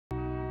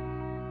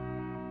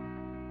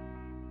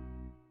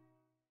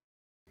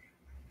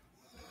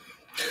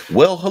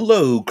Well,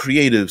 hello,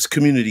 creatives,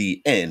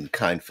 community, and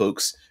kind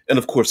folks. And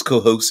of course, co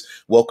hosts.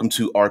 Welcome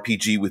to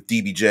RPG with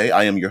DBJ.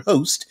 I am your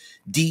host,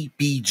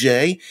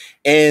 DBJ.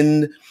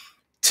 And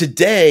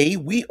today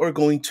we are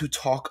going to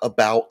talk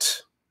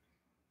about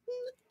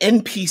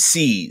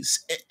NPCs.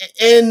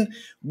 And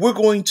we're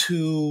going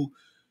to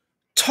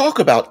talk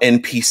about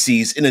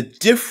NPCs in a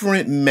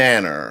different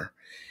manner.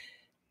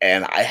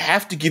 And I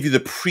have to give you the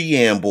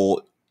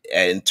preamble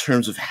in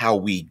terms of how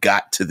we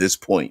got to this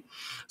point.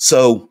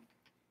 So,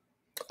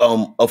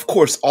 of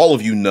course, all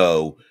of you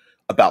know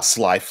about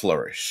Sly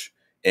Flourish.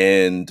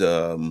 And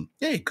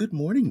hey, good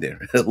morning there.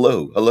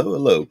 Hello, hello,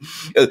 hello.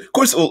 Of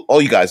course,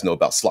 all you guys know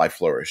about Sly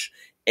Flourish.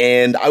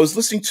 And I was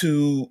listening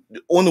to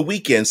on the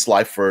weekend.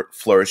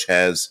 Flourish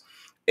has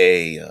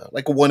a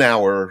like a 1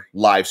 hour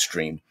live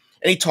stream,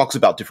 and he talks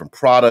about different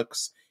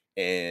products,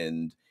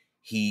 and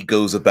he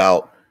goes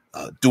about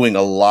doing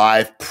a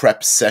live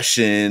prep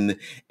session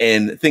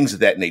and things of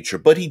that nature.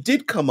 But he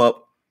did come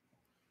up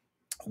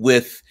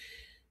with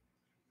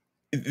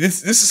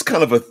this is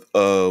kind of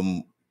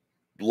a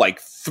like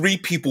three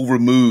people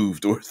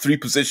removed or three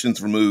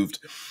positions removed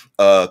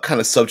kind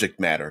of subject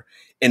matter,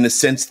 in the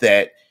sense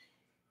that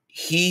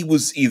he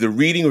was either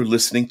reading or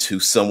listening to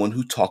someone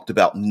who talked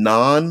about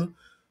non-focal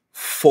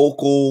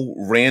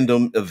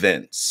random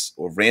events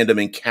or random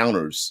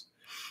encounters.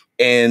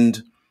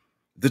 And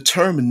the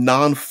term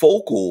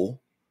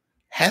non-focal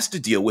has to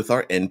deal with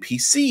our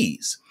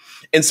NPCs.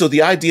 And so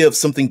the idea of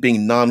something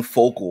being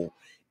non-focal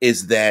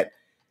is that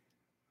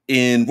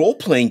in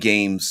role-playing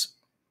games,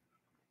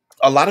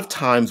 a lot of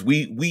times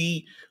we've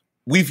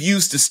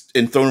used this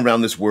and thrown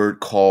around this word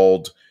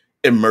called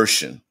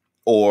immersion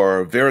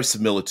or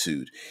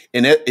verisimilitude.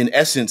 In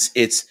essence,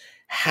 it's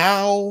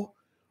how,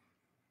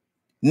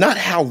 not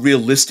how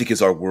realistic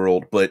is our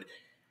world, but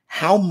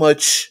how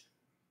much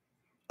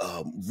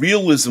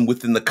realism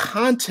within the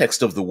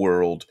context of the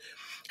world,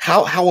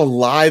 how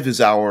alive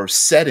is our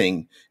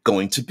setting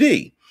going to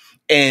be.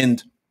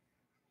 And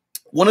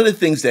one of the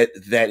things that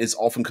is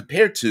often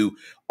compared to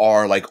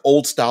are like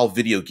old style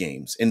video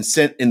games, in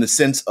the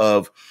sense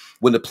of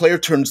when the player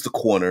turns the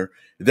corner,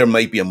 there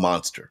might be a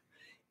monster.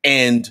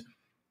 And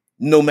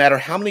no matter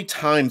how many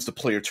times the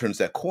player turns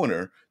that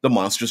corner, the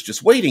monster's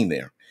just waiting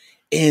there.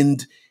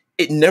 And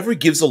it never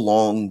gives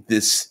along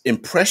this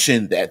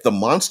impression that the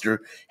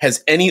monster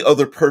has any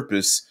other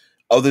purpose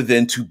other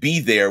than to be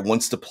there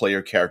once the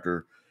player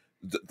character,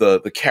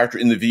 the character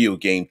in the video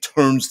game,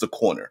 turns the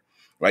corner.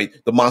 Right?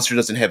 The monster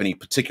doesn't have any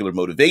particular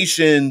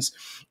motivations.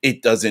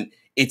 It doesn't,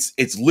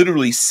 it's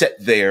literally set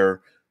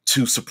there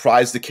to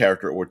surprise the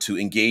character or to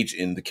engage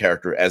in the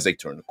character as they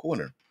turn the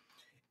corner.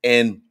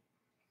 And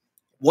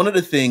one of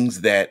the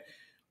things that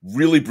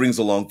really brings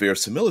along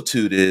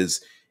verisimilitude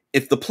is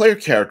if the player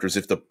characters,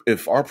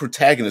 if our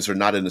protagonists are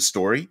not in the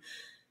story,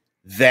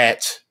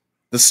 that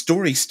the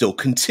story still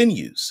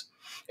continues.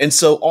 And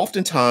so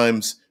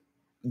oftentimes,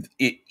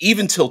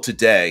 even till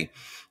today,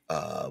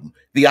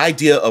 the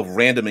idea of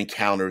random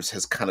encounters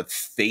has kind of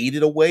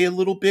faded away a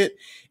little bit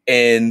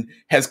and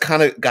has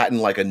kind of gotten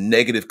like a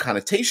negative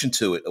connotation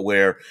to it,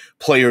 where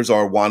players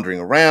are wandering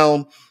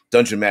around,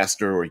 dungeon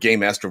master or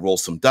game master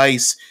rolls some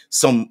dice,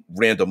 some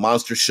random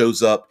monster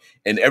shows up,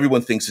 and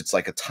everyone thinks it's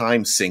like a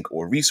time sink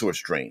or resource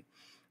drain.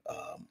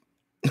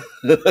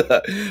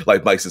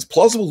 Like Mike says,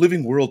 plausible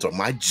living worlds are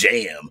my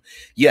jam.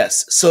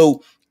 Yes.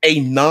 So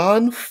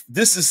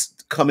this is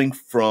coming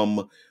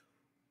from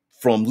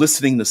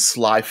listening to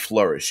Sly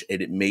Flourish,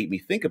 and it made me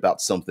think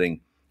about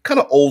something kind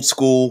of old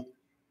school,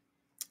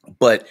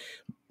 but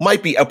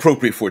might be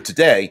appropriate for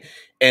today.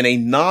 And a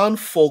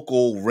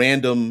non-focal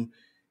random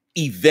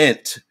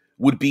event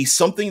would be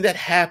something that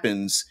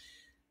happens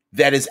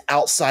that is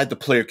outside the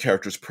player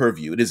character's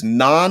purview. It is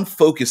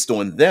non-focused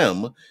on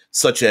them,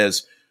 such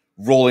as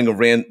rolling a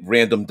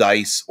random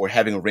dice or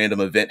having a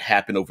random event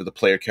happen over the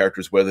player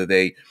characters, whether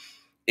they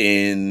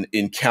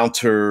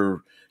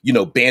encounter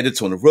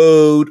bandits on the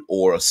road,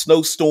 or a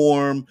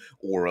snowstorm,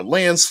 or a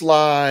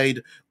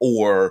landslide,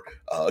 or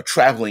a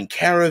traveling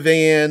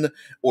caravan,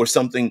 or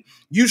something.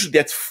 Usually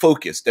that's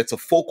focused. That's a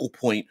focal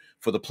point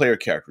for the player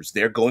characters.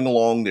 They're going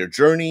along their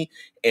journey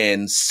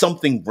and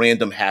something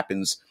random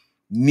happens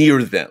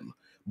near them.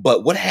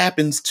 But what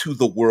happens to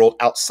the world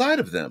outside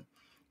of them?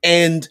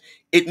 And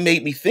it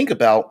made me think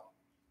about,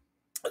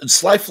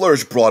 Sly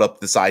Flourish brought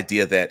up this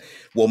idea that,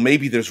 well,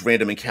 maybe there's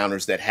random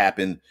encounters that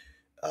happen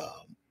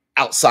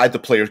outside the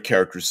player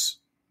character's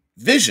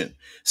vision.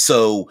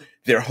 So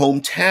their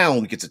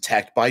hometown gets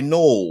attacked by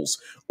gnolls,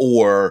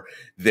 or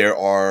there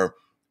are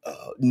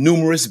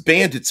numerous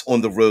bandits on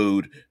the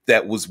road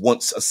that was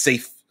once a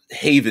safe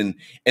haven.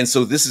 And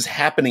so this is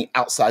happening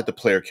outside the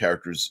player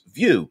character's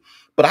view.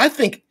 But I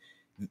think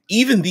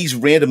even these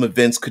random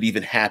events could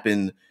even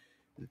happen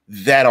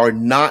that are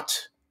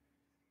not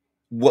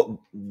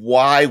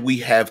why we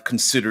have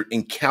considered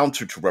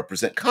encounter to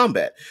represent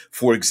combat.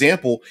 For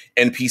example,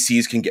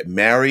 NPCs can get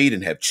married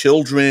and have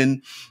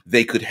children.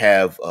 They could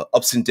have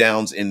ups and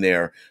downs in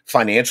their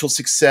financial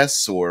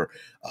success, or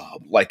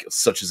like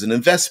such as an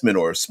investment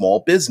or a small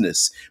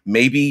business.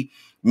 Maybe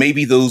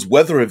maybe those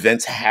weather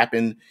events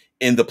happen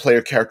in the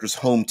player characters'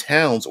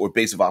 hometowns or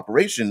base of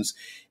operations,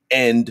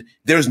 and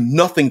there's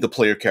nothing the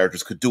player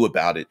characters could do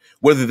about it,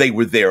 whether they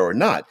were there or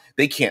not.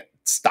 They can't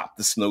stop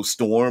the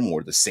snowstorm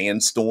or the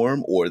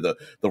sandstorm or the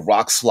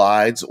rock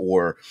slides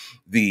or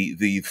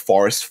the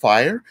forest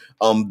fire.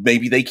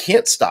 Maybe they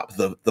can't stop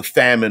the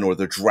famine or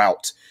the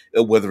drought,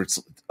 whether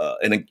it's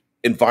an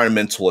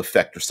environmental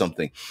effect or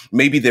something.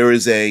 Maybe there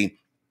is a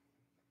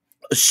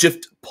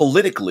shift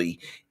politically,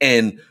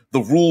 and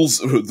the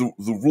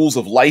rules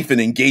of life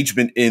and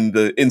engagement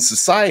in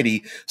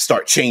society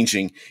start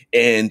changing,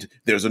 and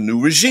there's a new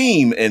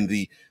regime, and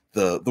the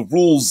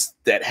rules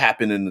that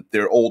happen in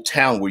their old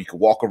town where you could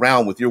walk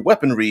around with your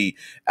weaponry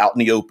out in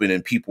the open,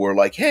 and people are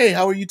like, hey,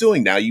 how are you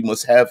doing? Now you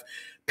must have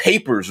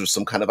papers or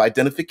some kind of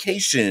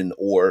identification,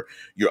 or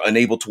you're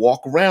unable to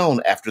walk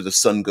around after the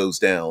sun goes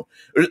down,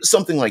 or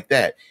something like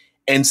that.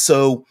 And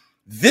so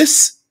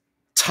this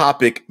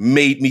topic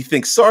made me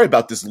think, sorry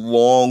about this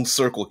long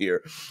circle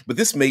here, but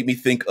this made me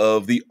think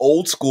of the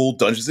old school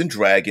Dungeons and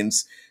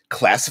Dragons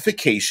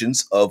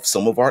classifications of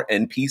some of our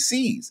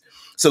NPCs.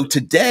 So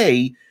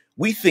today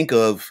we think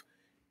of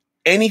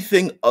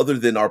anything other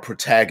than our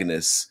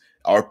protagonists,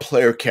 our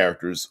player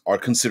characters, are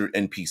considered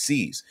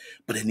NPCs.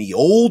 But in the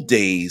old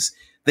days,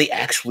 they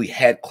actually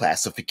had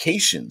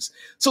classifications.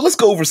 So let's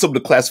go over some of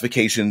the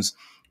classifications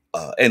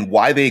and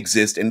why they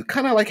exist, and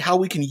kind of like how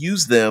we can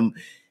use them,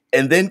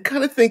 and then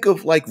kind of think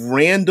of like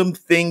random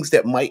things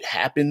that might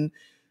happen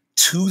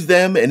to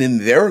them and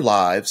in their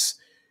lives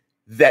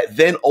that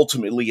then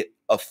ultimately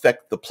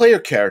affect the player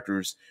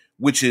characters,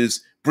 which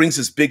is brings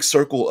this big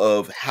circle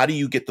of how do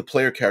you get the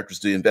player characters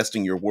to invest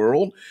in your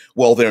world?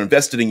 Well, they're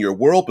invested in your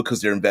world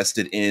because they're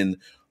invested in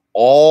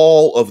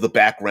all of the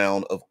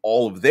background of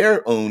all of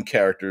their own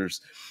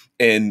characters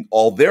and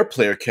all their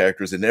player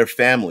characters and their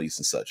families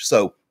and such.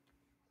 So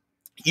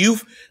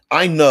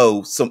I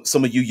know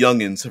some of you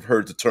youngins have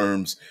heard the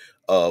terms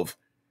of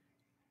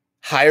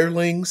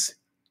hirelings,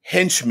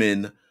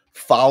 henchmen,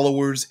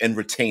 followers, and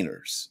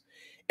retainers.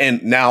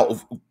 And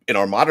now in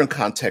our modern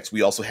context,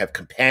 we also have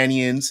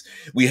companions,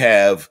 we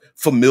have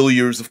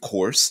familiars, of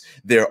course,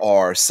 there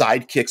are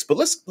sidekicks, but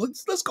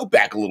let's go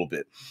back a little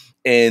bit.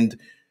 And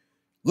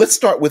let's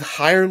start with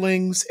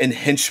hirelings and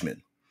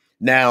henchmen.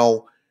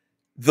 Now,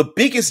 the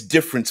biggest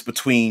difference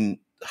between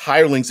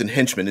hirelings and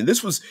henchmen, and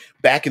this was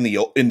back in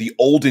the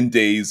olden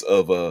days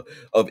of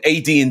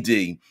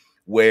AD&D,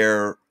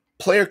 where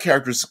player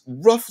characters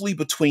roughly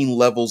between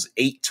levels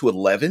 8 to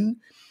 11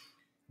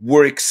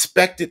 were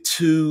expected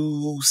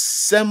to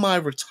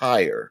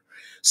semi-retire.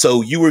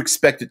 So you were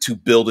expected to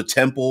build a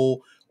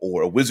temple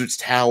or a wizard's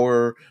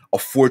tower, a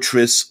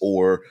fortress,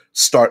 or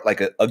start like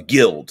a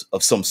guild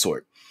of some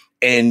sort.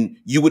 And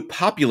you would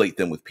populate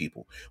them with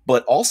people.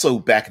 But also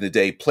back in the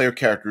day, player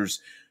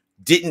characters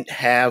didn't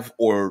have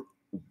or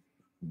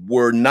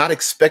were not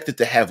expected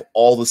to have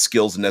all the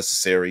skills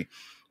necessary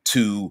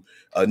to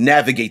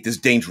navigate this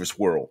dangerous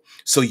world.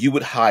 So you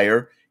would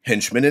hire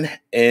henchmen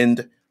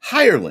and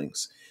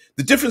hirelings.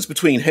 The difference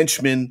between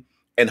henchmen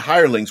and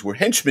hirelings were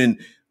henchmen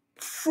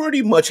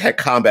pretty much had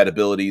combat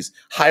abilities.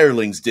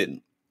 Hirelings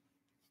didn't.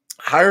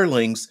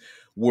 Hirelings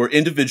were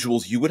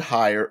individuals you would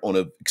hire on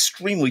an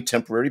extremely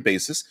temporary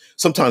basis,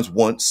 sometimes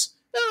once,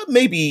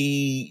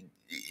 maybe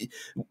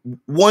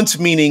once,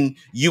 meaning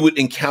you would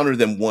encounter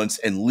them once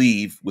and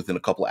leave within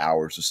a couple of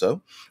hours or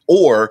so,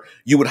 or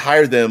you would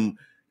hire them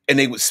and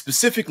they would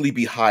specifically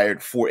be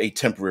hired for a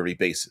temporary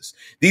basis.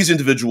 These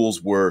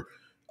individuals were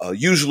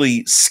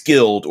usually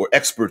skilled or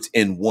experts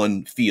in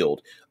one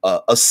field.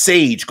 A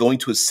sage, going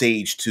to a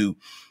sage to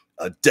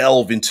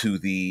delve into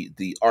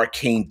the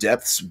arcane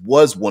depths,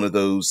 was one of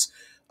those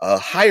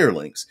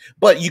hirelings.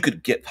 But you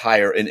could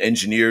hire an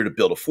engineer to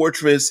build a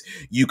fortress.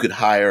 You could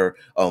hire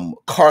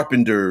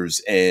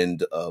carpenters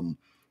and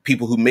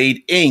people who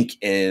made ink,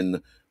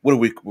 and what are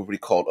we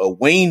called?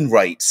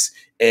 Wainwrights,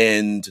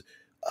 and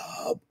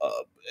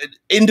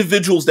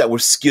individuals that were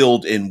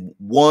skilled in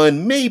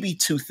one, maybe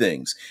two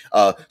things.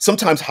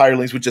 Sometimes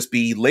hirelings would just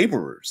be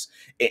laborers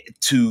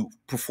to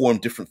perform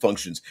different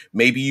functions.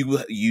 Maybe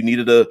you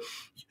needed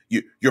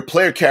your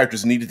player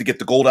characters needed to get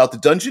the gold out the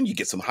dungeon. You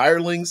get some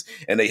hirelings,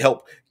 and they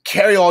help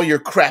carry all your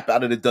crap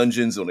out of the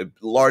dungeons on a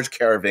large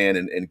caravan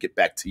and get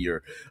back to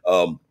your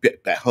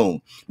back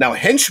home. Now,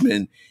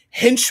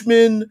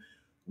 henchmen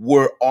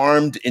were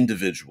armed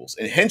individuals,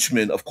 and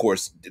henchmen, of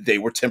course, they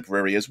were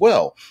temporary as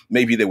well.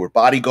 Maybe they were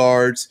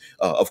bodyguards.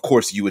 Of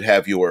course, you would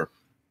have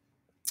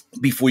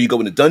before you go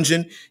in the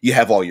dungeon, you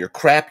have all your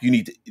crap. You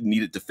need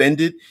it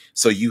defended,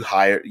 so you'd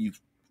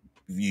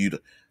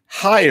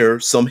hire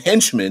some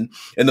henchmen,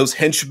 and those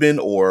henchmen,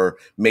 or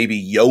maybe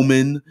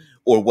yeomen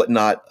or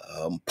whatnot,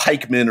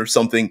 pikemen or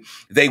something,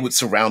 they would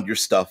surround your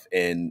stuff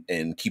and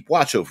keep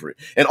watch over it.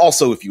 And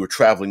also, if you were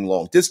traveling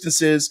long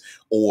distances,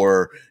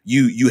 or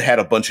you had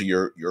a bunch of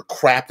your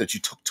crap that you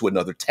took to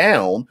another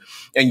town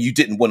and you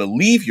didn't want to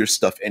leave your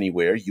stuff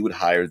anywhere, you would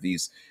hire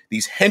these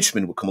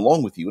henchmen would come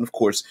along with you. And of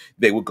course,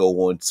 they would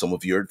go on some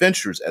of your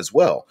adventures as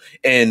well.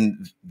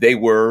 And they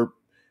were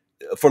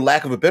for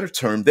lack of a better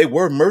term, they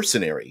were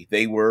mercenary.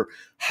 They were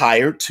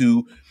hired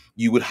to,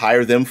 you would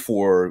hire them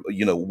for,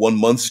 1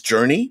 month's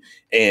journey,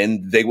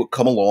 and they would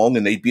come along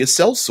and they'd be a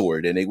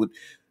sellsword, and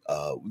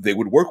they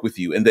would work with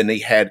you. And then they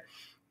had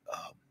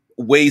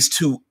ways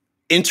to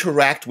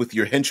interact with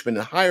your henchmen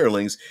and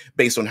hirelings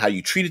based on how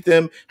you treated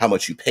them, how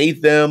much you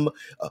paid them,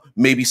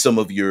 maybe some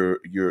of your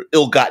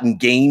ill-gotten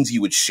gains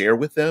you would share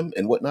with them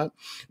and whatnot.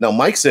 Now,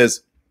 Mike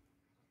says,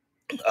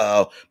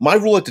 my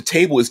rule at the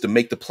table is to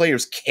make the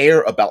players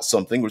care about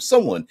something or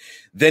someone,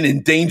 then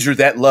endanger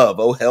that love.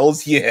 Oh,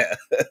 hells yeah.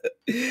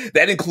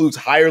 That includes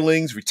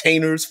hirelings,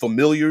 retainers,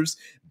 familiars,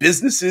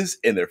 businesses,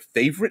 and their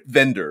favorite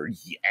vendor.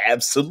 Yeah,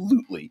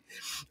 absolutely.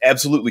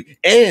 Absolutely.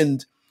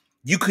 And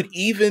you could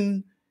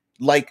even,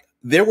 like,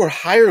 there were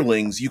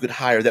hirelings you could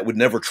hire that would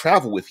never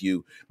travel with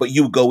you, but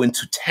you would go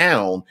into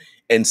town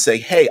and say,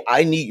 hey,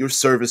 I need your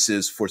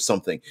services for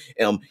something.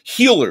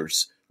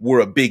 Healers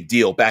were a big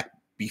deal back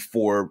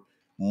before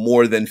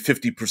more than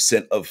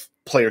 50% of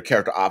player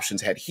character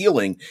options had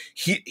healing.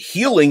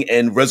 Healing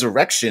and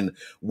resurrection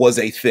was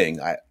a thing.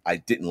 I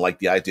didn't like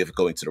the idea of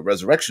going to the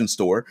resurrection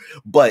store,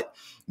 but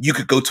you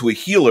could go to a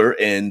healer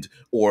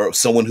or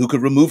someone who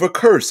could remove a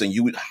curse, and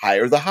you would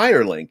hire the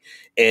hireling,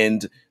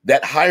 and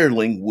that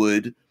hireling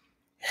would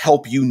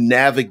help you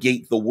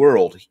navigate the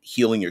world,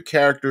 healing your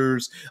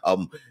characters,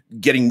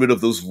 getting rid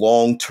of those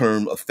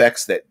long-term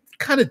effects that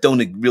kind of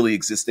don't really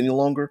exist any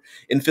longer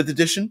in 5th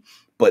edition,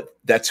 but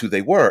that's who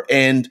they were.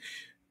 And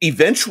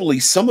eventually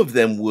some of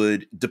them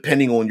would,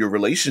 depending on your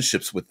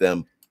relationships with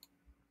them,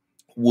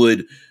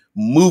 would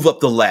move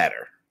up the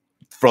ladder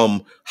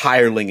from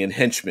hireling and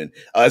henchman.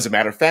 As a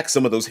matter of fact,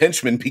 some of those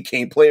henchmen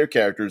became player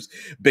characters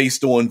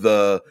based on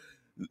the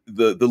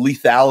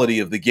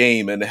lethality of the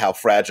game and how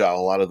fragile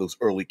a lot of those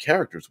early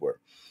characters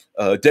were.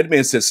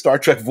 Deadman says Star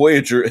Trek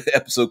Voyager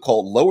episode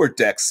called Lower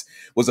Decks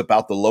was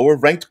about the lower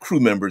ranked crew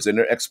members and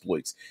their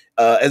exploits.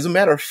 As a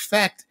matter of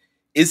fact,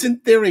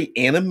 isn't there an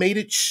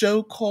animated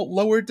show called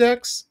Lower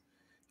Decks,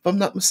 if I'm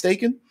not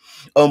mistaken?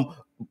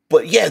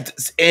 But yeah,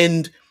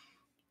 and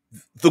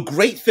the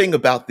great thing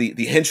about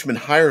the henchman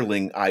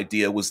hireling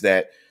idea was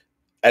that,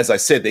 as I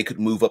said, they could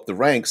move up the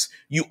ranks.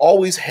 You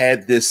always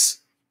had this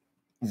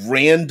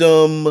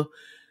random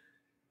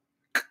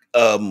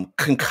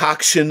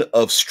concoction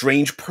of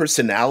strange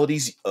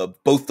personalities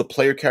both the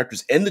player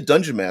characters and the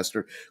dungeon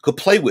master could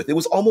play with. It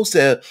was almost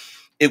at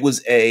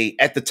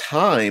the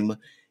time,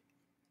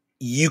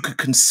 you could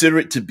consider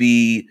it to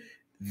be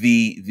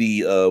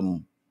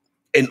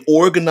an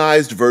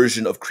organized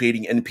version of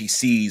creating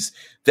NPCs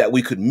that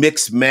we could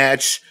mix,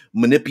 match,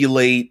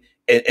 manipulate,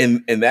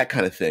 and that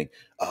kind of thing.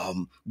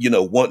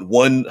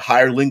 One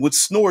hireling would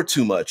snore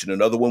too much, and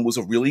another one was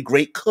a really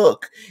great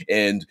cook,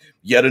 and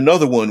yet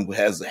another one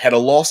had a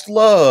lost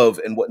love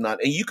and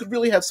whatnot, and you could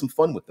really have some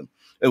fun with them.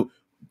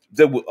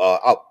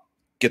 I'll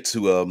get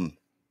to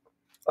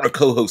our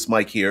co-host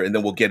Mike here, and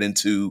then we'll get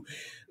into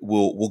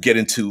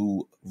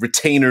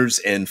retainers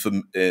and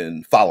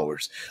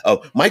followers.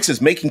 Mike says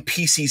making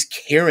PCs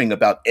caring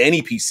about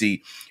any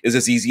PC is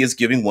as easy as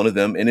giving one of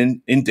them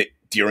an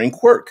endearing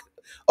quirk.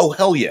 Oh,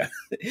 hell yeah.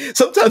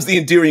 Sometimes the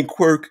endearing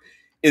quirk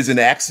is an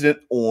accident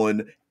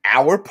on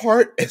our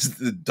part as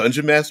the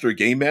dungeon master or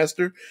game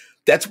master.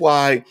 That's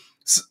why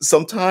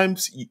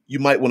sometimes you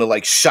might want to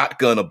like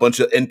shotgun a bunch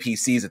of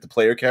NPCs at the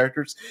player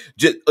characters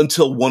just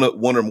until one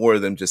or more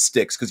of them just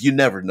sticks, because you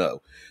never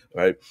know,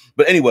 right?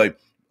 But anyway,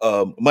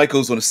 Mike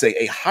goes on to say,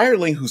 a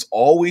hireling who's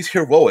always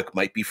heroic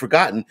might be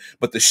forgotten,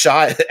 but the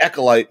shy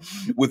acolyte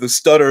with a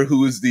stutter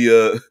who is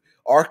the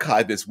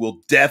archivist will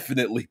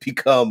definitely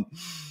become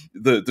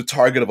the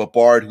target of a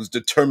bard who's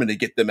determined to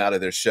get them out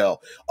of their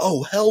shell.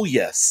 Oh, hell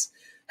yes.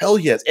 Hell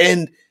yes.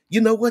 And you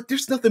know what?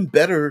 There's nothing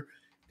better.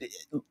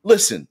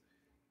 Listen,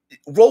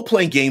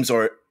 role-playing games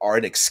are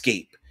an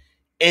escape.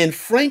 And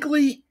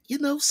frankly,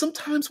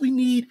 sometimes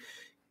we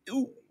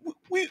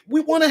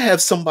want to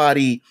have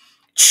somebody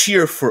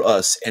cheer for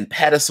us and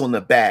pat us on the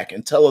back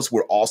and tell us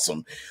we're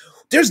awesome.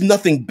 There's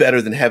nothing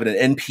better than having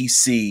an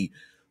NPC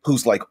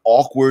who's like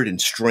awkward and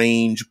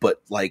strange,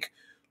 but like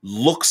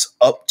looks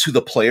up to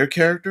the player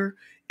character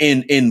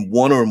in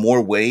one or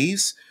more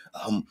ways.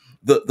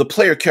 The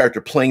player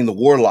character playing the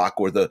warlock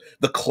or the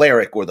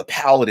cleric or the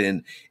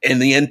paladin,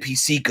 and the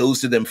NPC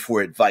goes to them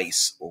for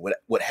advice or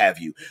what have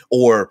you,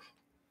 or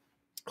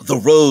the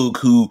rogue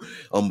who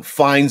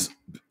finds,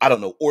 I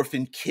don't know,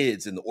 orphan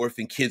kids, and the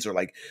orphan kids are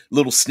like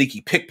little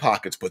sneaky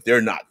pickpockets, but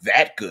they're not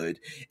that good.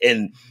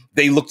 And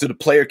they look to the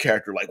player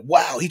character like,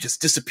 wow, he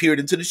just disappeared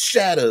into the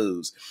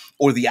shadows.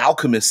 Or the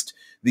alchemist,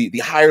 the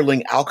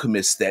hireling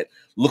alchemist that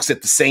looks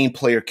at the same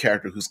player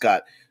character who's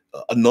got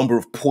a number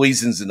of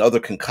poisons and other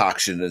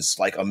concoctions, is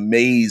like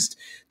amazed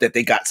that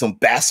they got some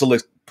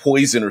basilisk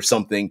poison or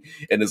something,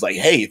 and is like,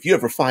 hey, if you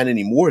ever find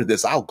any more of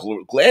this, I'll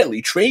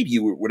gladly trade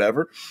you or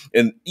whatever.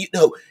 And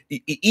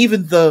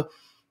even the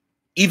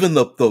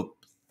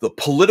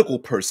political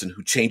person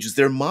who changes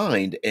their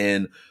mind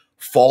and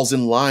falls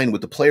in line with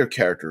the player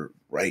character,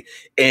 right?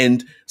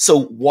 And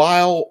so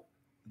while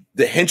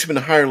the henchmen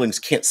and hirelings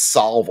can't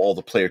solve all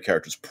the player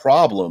characters'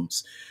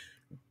 problems,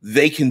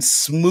 they can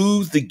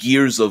smooth the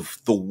gears of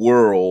the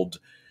world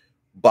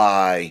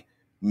by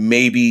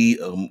maybe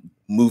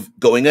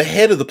going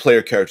ahead of the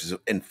player characters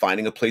and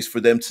finding a place for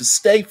them to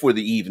stay for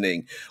the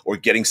evening, or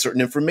getting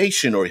certain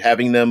information, or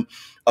having them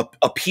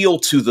appeal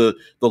to the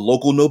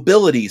local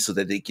nobility so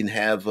that they can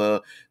have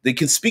they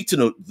can speak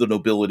to the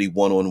nobility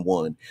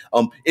one-on-one.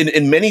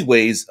 In many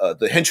ways,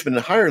 the henchmen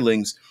and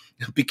hirelings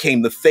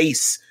became the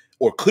face,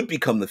 or could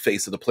become the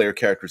face, of the player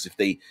characters if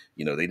they,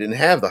 they didn't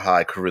have the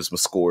high charisma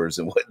scores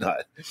and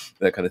whatnot,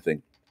 that kind of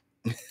thing.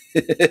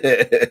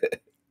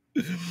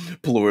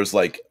 Pelora's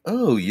like,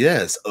 oh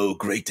yes, oh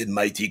great and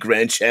mighty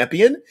grand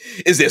champion.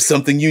 Is there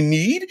something you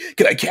need?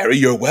 Can I carry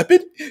your weapon?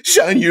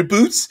 Shine your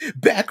boots?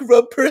 Back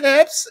rub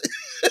perhaps?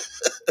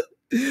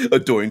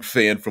 Adoring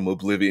fan from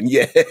Oblivion.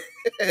 Yeah.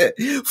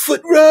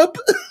 Foot rub?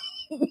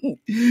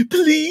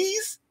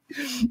 Please?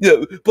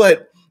 No,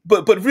 but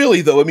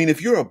really though, I mean,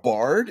 if you're a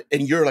bard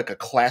and you're like a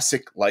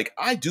classic, like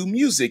I do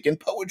music and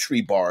poetry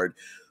bard,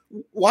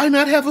 why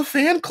not have a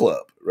fan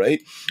club,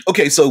 right?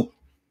 Okay, so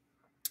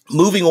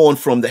moving on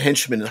from the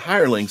henchmen and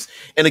hirelings,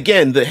 and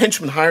again, the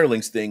henchmen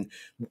hirelings thing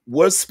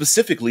was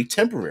specifically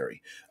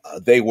temporary.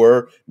 They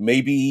were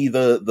maybe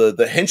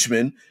the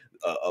henchmen,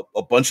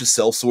 a bunch of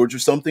sellswords or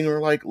something,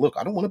 are like, look,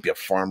 I don't want to be a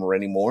farmer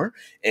anymore,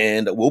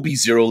 and we'll be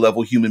 0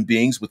 level human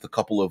beings with a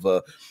couple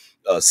of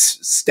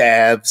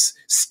staves,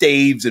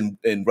 staves,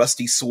 and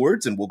rusty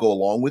swords, and we'll go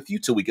along with you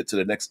till we get to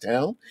the next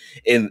town,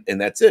 and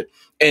that's it.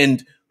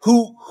 And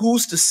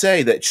who's to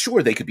say that,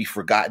 sure, they could be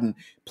forgotten,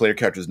 player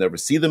characters never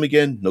see them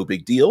again, no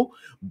big deal,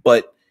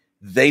 but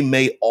they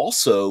may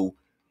also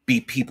be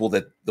people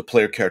that the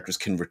player characters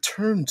can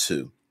return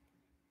to.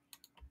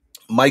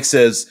 Mike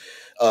says,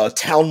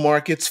 town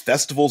markets,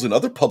 festivals, and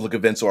other public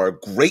events are a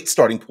great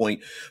starting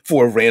point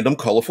for a random,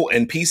 colorful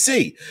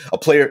NPC. A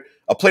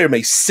player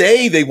may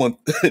say they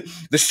want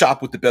the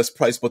shop with the best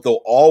price, but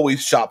they'll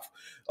always show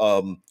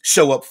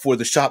up for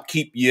the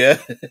shopkeep. Yeah,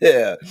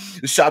 the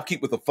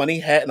shopkeep with a funny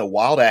hat and a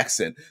wild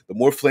accent. The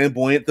more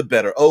flamboyant, the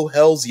better. Oh,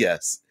 hells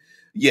yes.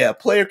 Yeah,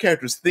 player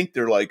characters think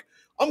they're like,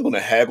 I'm going to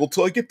haggle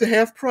till I get the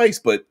half price,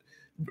 but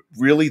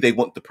really they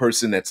want the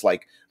person that's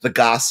like the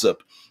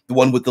gossip, the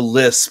one with the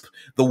lisp,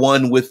 the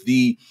one with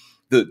the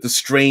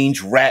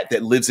strange rat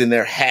that lives in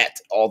their hat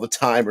all the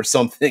time or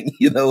something.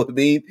 You know what I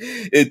mean?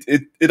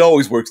 It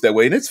always works that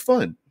way, and it's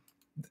fun.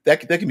 That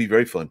can be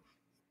very fun.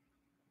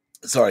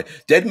 Sorry,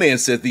 Deadman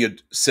says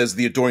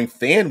the adoring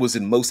fan was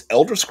in most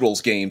Elder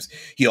Scrolls games.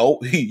 He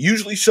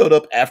usually showed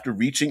up after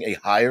reaching a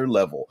higher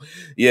level.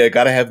 Yeah,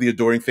 gotta have the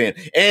adoring fan.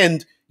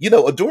 And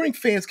adoring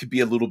fans could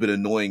be a little bit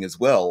annoying as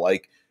well.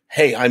 Like,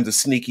 hey, I'm the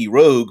sneaky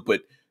rogue,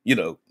 but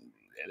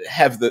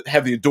have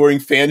the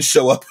adoring fan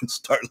show up and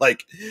start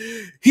like,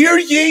 hear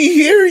ye,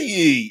 hear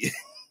ye.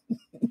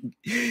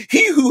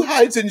 He who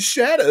hides in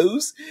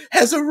shadows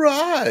has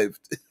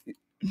arrived.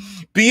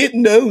 Be it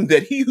known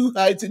that he who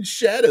hides in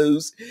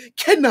shadows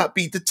cannot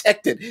be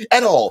detected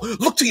at all.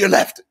 Look to your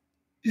left.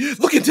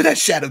 Look into that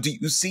shadow. Do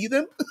you see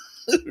them?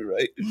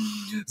 Right?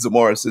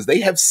 Zamora says, they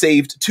have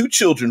saved 2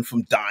 children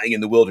from dying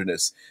in the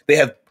wilderness. They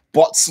have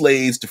bought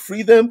slaves to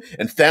free them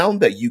and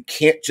found that you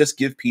can't just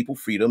give people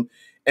freedom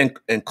and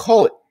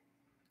call it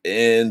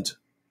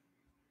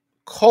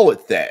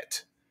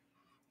that.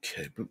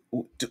 Okay.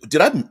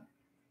 Did I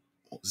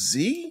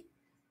Z?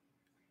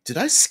 Did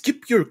I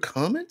skip your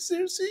comments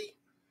there, Z?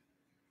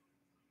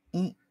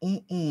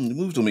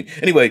 Moved on me.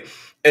 Anyway,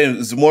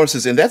 and Zamora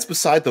says, and that's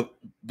besides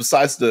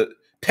the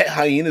pet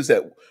hyenas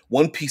that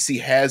one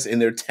PC has in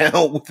their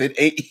town with an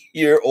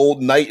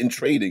 8-year-old knight in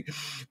training,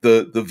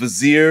 the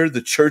vizier,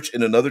 the church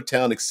in another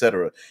town,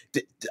 etc.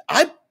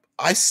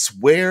 I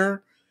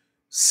swear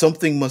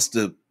something must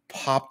have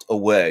popped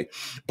away.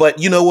 But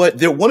you know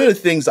what? One of the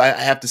things I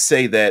have to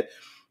say that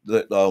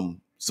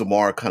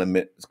Zamora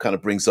kind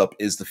of brings up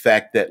is the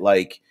fact that,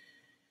 like,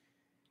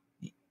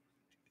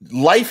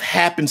 life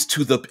happens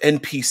to the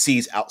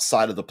NPCs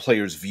outside of the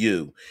player's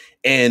view.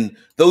 And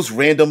those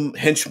random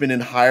henchmen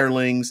and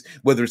hirelings,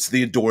 whether it's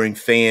the adoring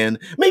fan,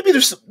 maybe the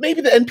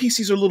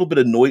NPCs are a little bit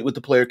annoyed with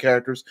the player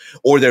characters,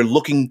 or they're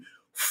looking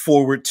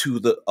forward to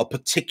a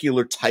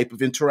particular type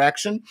of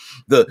interaction.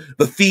 The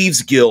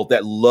Thieves Guild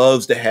that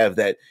loves to have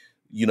that,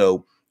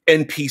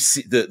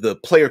 NPC, the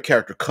player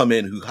character come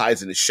in who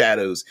hides in the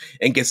shadows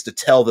and gets to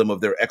tell them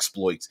of their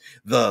exploits.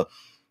 The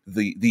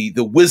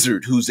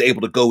wizard who's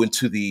able to go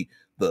into the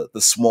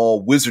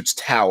small wizard's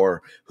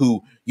tower,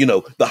 who,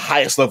 the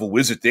highest level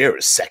wizard there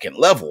is 2nd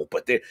level,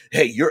 but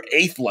hey, you're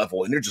 8th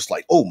level, and they're just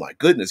like, oh my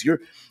goodness,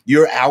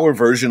 you're our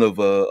version of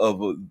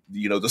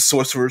the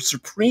sorcerer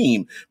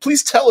supreme.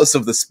 Please tell us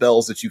of the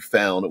spells that you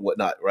found and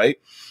whatnot, right?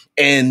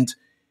 And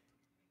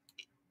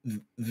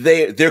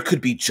there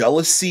could be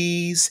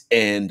jealousies,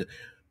 and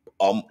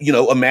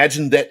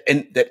imagine that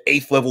that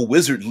 8th level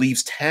wizard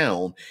leaves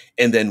town,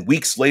 and then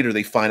weeks later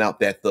they find out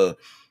that the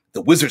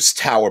wizard's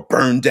tower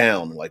burned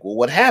down. Like, well,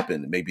 what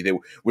happened? Maybe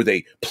were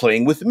they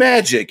playing with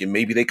magic, and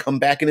maybe they come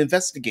back and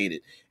investigate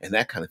it, and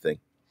that kind of thing.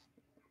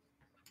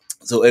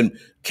 So, and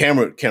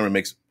Cameron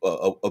makes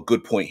a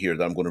good point here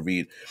that I'm going to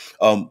read.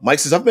 Mike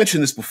says, I've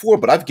mentioned this before,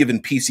 but I've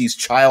given PCs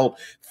child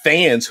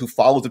fans who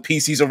follow the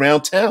PCs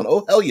around town.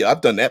 Oh, hell yeah,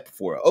 I've done that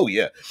before. Oh,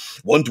 yeah.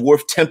 One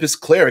dwarf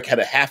Tempest cleric had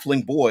a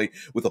halfling boy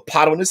with a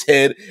pot on his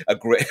head, a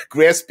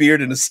grass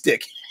beard, and a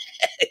stick.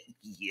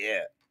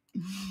 Yeah.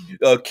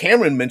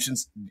 Cameron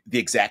mentions the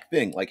exact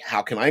thing. Like,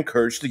 how can I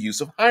encourage the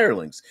use of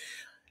hirelings?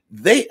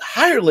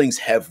 Hirelings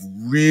have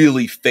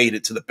really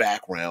faded to the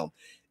background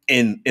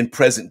in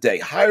present day.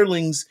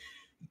 Hirelings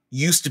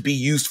used to be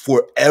used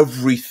for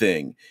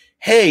everything.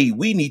 Hey,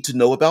 we need to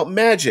know about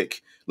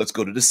magic. Let's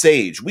go to the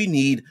sage. We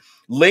need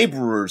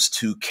laborers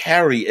to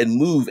carry and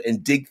move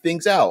and dig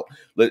things out.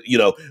 You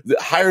know, the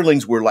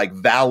hirelings were like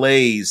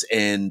valets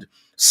and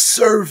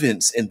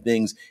servants and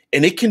things,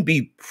 and it can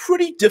be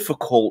pretty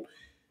difficult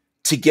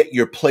to get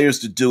your players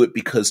to do it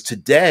because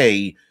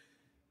today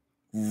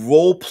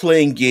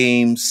role-playing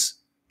games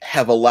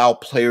have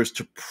allowed players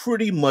to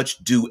pretty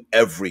much do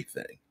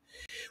everything.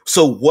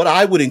 So what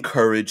I would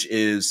encourage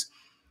is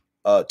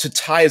to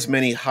tie as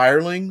many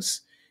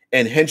hirelings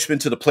and henchmen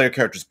to the player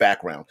character's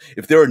background.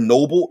 If they're a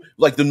noble,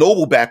 like the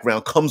noble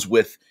background comes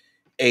with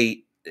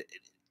an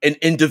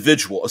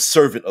individual, a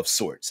servant of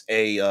sorts,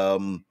 a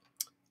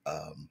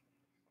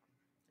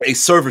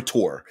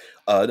servitor,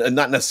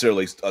 not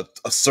necessarily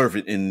a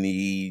servant in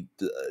the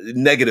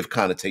negative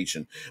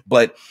connotation,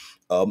 but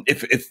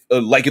if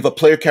a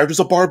player character is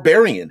a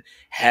barbarian,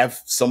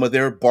 have some of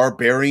their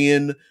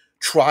barbarian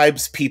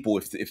tribes people,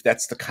 if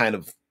that's the kind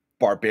of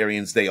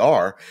barbarians they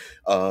are,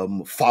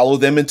 follow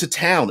them into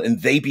town,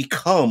 and they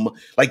become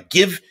like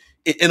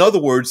in other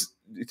words,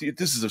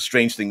 this is a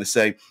strange thing to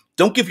say.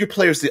 Don't give your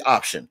players the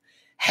option.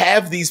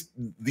 Have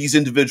these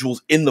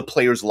individuals in the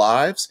players'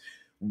 lives,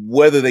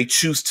 whether they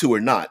choose to or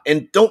not,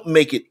 and don't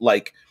make it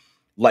like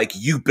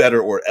you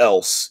better or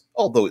else.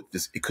 Although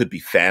it could be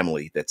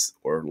family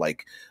or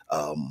like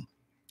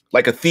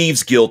a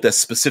thieves guild that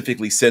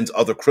specifically sends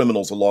other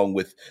criminals along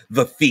with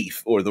the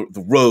thief or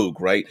the rogue,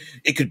 right?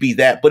 It could be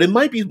that, but it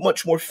might be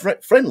much more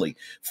friendly.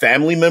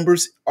 Family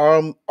members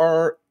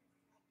are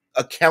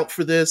account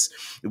for this,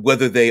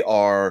 whether they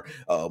are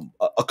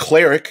a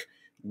cleric.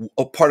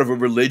 A part of a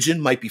religion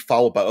might be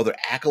followed by other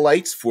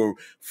acolytes for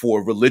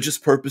religious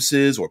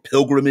purposes or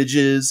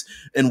pilgrimages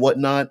and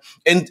whatnot.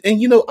 And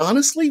you know,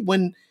 honestly,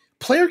 when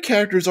player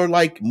characters are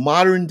like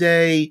modern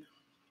day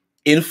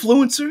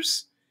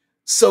influencers,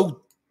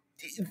 so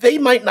they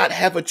might not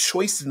have a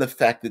choice in the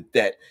fact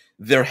that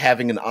they're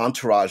having an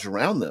entourage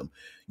around them.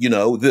 You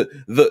know,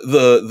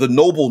 the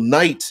noble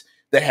knight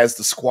that has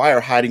the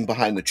squire hiding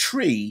behind the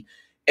tree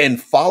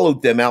and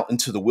followed them out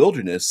into the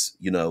wilderness.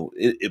 You know,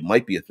 it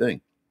might be a thing.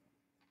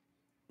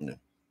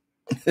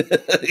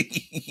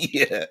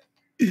 Yeah.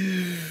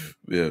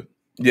 Yeah.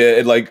 Yeah,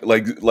 and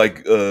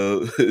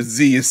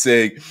Z is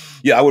saying,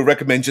 yeah, I would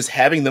recommend just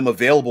having them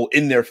available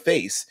in their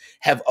face.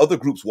 Have other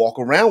groups walk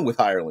around with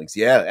hirelings.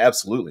 Yeah,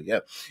 absolutely. Yeah.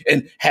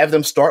 And have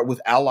them start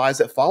with allies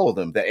that follow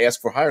them, that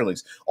ask for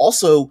hirelings.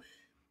 Also,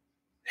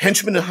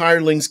 henchmen and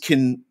hirelings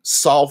can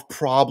solve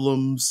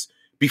problems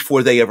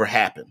before they ever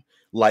happen.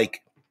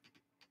 Like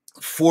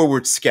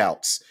forward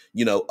scouts,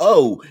 you know,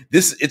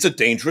 it's a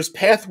dangerous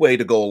pathway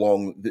to go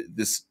along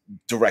this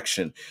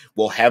direction.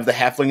 We'll have the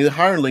halfling and the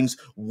hirelings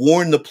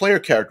warn the player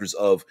characters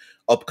of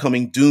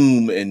upcoming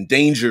doom and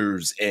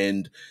dangers,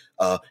 and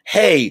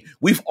hey,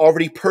 we've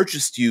already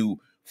purchased you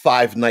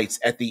 5 nights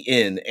at the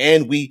inn,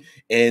 and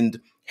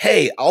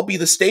hey, I'll be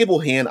the stable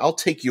hand. I'll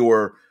take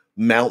your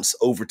mounts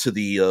over to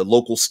the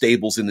local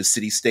stables in the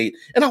city state,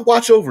 and I'll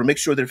watch over, make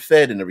sure they're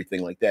fed and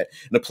everything like that.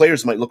 And the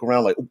players might look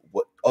around like,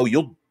 what? Oh,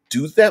 you'll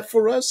do that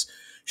for us?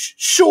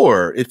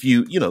 Sure, if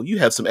you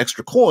have some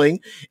extra coin.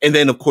 And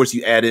then of course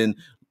you add in,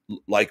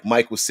 like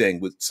Mike was saying,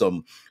 with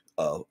some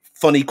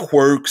funny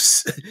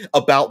quirks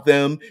about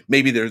them.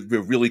 Maybe they're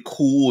really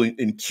cool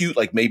and cute.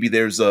 Like maybe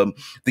there's the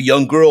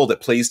young girl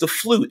that plays the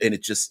flute, and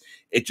it just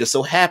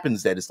so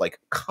happens that it's like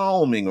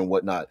calming or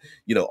whatnot,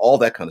 you know, all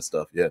that kind of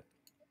stuff. Yeah.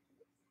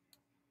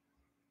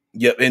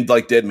 Yep, and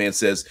like Deadman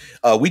says,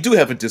 we do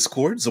have a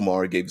Discord.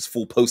 Zamara gave his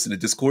full post in the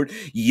Discord.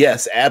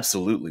 Yes,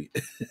 absolutely.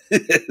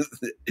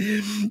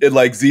 And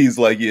like Z's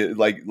like, yeah,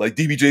 like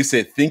DBJ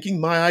said, thinking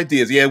my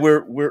ideas. Yeah,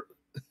 we're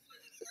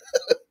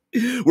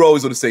we're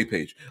always on the same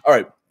page. All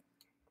right.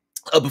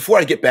 Before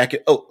I get back,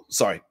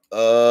 sorry.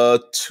 2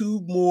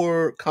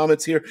 more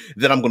comments here.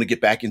 Then I'm going to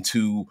get back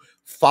into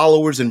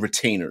followers and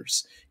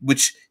retainers,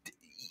 which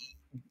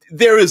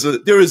there is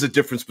a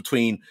difference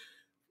between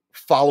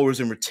followers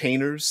and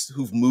retainers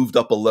who've moved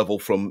up a level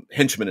from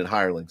henchmen and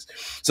hirelings.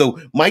 So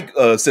Mike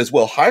says,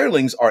 well,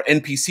 hirelings are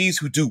NPCs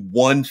who do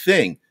one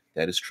thing.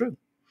 That is true.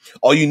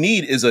 All you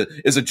need is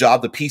a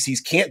job the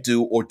PCs can't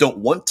do or don't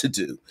want to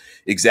do.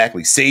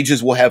 Exactly.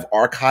 Sages will have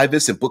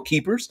archivists and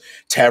bookkeepers.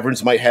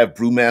 Taverns might have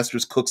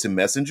brewmasters, cooks, and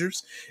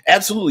messengers.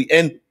 Absolutely.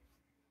 And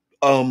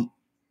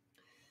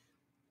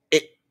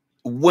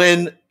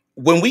when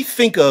we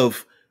think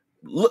of,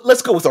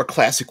 let's go with our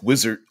classic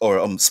wizard or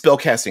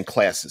spellcasting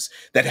classes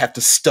that have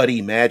to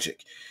study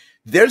magic.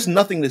 There's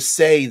nothing to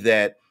say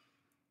that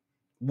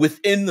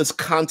within this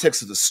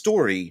context of the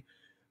story,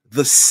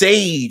 the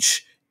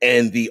sage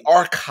and the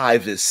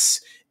archivists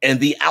and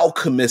the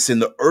alchemists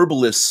and the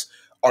herbalists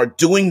are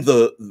doing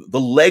the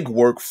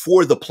legwork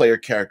for the player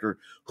character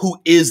who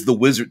is the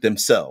wizard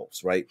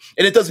themselves, right?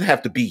 And it doesn't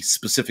have to be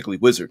specifically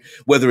wizard,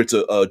 whether it's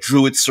a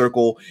druid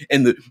circle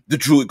and the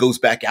druid goes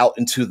back out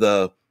into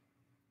the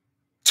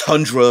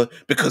tundra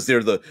because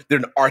they're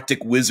an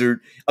Arctic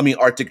wizard,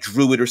 Arctic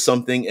druid or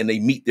something, and they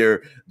meet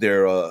their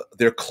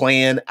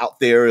clan out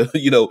there,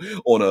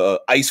 on a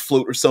ice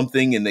float or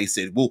something, and they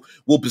said,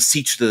 we'll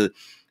beseech the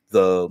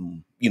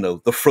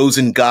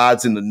frozen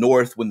gods in the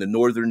north when the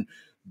northern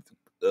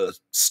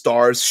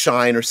stars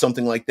shine or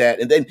something like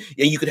that. And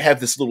you could have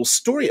this little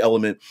story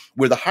element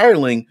where the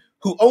hireling,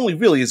 who only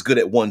really is good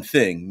at one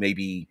thing,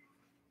 maybe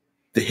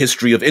the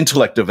history of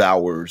intellect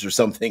devourers or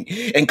something,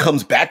 and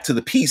comes back to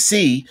the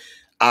PC,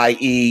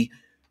 i.e.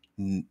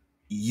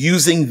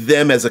 using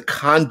them as a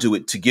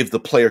conduit to give the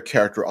player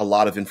character a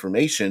lot of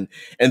information.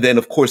 And then,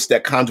 of course,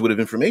 that conduit of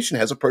information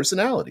has a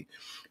personality.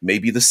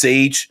 Maybe the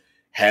sage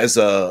has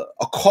a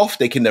cough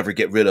they can never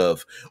get rid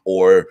of,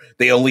 or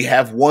they only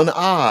have one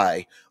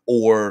eye,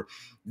 or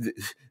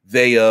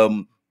they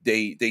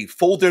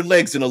fold their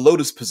legs in a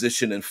lotus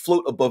position and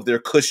float above their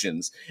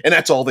cushions, and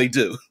that's all they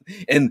do.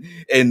 And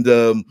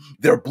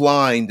they're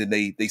blind, and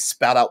they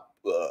spout out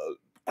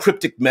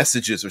cryptic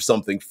messages or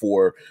something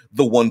for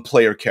the one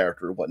player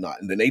character or whatnot,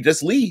 and then they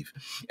just leave.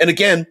 And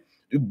again,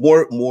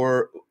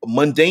 more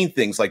mundane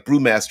things like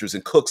brewmasters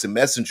and cooks and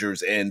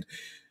messengers and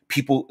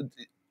people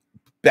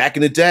back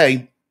in the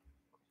day.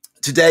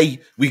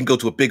 Today, we can go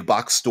to a big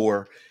box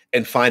store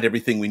and find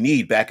everything we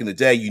need. Back in the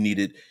day, you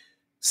needed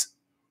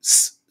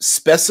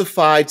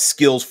specified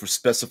skills for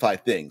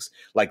specified things.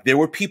 Like there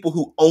were people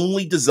who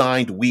only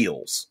designed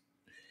wheels,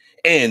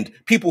 and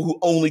people who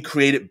only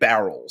created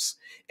barrels,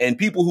 and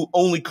people who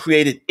only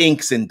created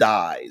inks and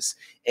dyes,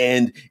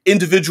 and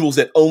individuals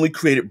that only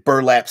created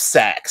burlap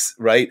sacks,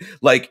 right?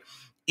 Like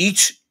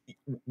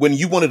when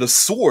you wanted a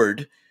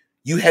sword,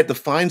 you had to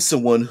find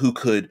someone who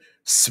could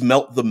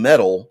smelt the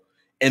metal,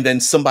 and then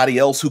somebody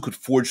else who could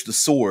forge the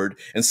sword,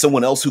 and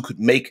someone else who could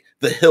make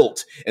the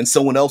hilt, and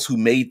someone else who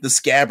made the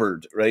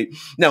scabbard, right?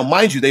 Now,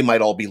 mind you, they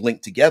might all be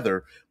linked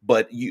together,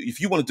 but if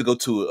you wanted to go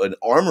to an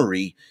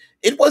armory,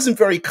 it wasn't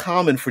very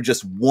common for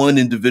just one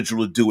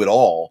individual to do it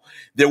all.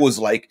 There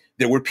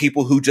were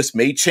people who just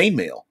made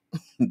chainmail.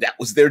 That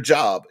was their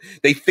job.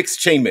 They fixed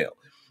chainmail,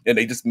 and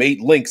they just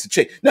made links.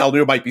 Now,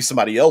 there might be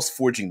somebody else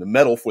forging the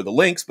metal for the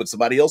links, but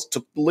somebody else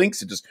took the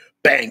links and just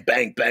bang,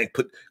 bang, bang,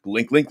 put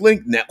link, link,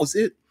 link, and that was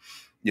it.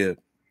 Yeah.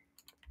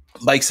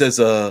 Mike says,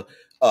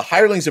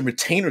 hirelings and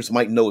retainers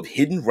might know of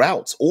hidden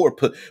routes or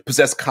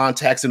possess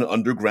contacts in an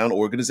underground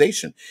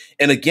organization.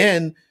 And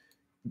again,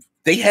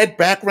 they had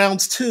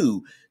backgrounds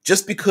too.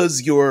 Just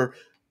because you're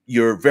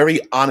very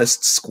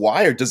honest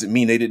squire doesn't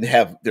mean they didn't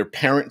have their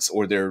parents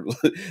or their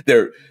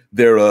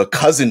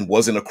cousin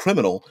wasn't a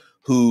criminal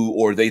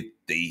or they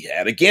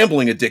had a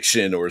gambling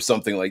addiction or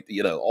something, like,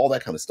 all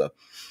that kind of stuff.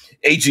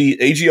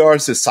 AGR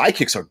says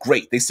sidekicks are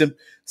great. They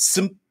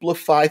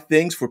simplify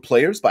things for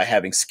players by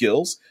having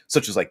skills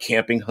such as like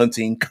camping,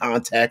 hunting,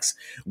 contacts,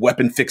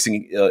 weapon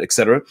fixing,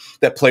 etc.,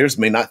 that players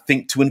may not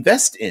think to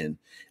invest in.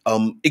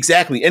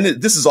 Exactly. And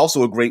this is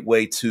also a great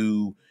way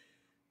to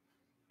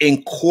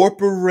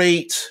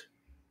incorporate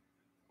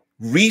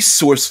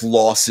resource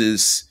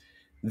losses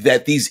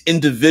that these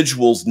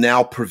individuals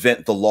now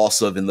prevent the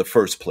loss of in the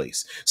first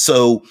place.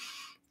 So,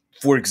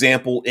 for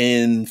example,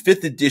 in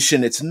 5th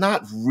edition, it's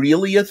not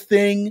really a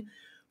thing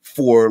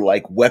for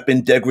like weapon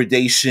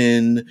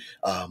degradation,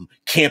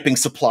 camping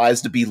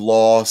supplies to be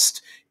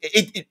lost.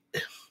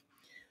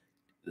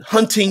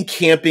 Hunting,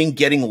 camping,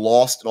 getting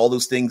lost, and all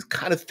those things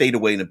kind of fade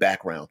away in the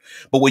background.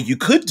 But what you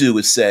could do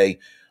is say,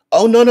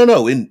 oh,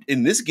 no.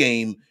 In this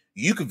game,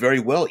 you could very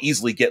well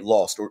easily get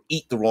lost or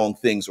eat the wrong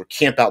things or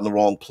camp out in the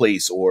wrong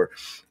place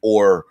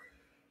or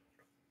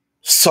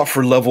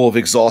suffer level of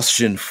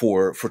exhaustion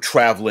for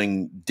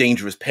traveling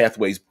dangerous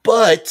pathways.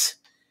 But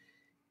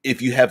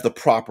if you have the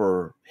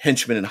proper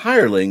henchmen and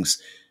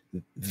hirelings,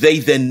 they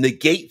then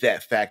negate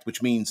that fact,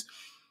 which means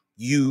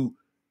you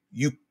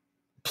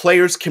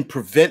players can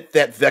prevent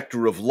that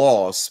vector of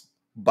loss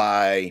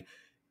by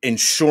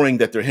ensuring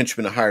that their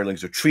henchmen and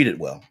hirelings are treated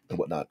well and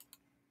whatnot.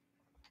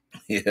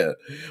 Yeah.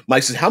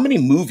 Mike says, how many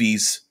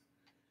movies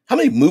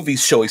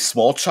show a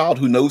small child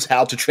who knows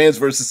how to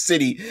traverse a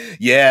city?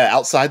 Yeah,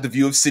 outside the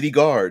view of city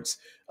guards.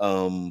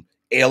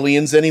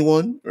 Aliens,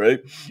 anyone?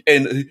 Right?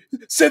 And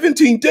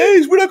 17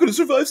 days, we're not going to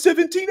survive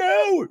 17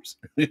 hours.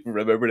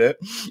 Remember that?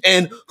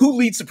 And who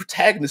leads the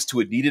protagonist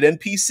to a needed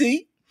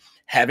NPC?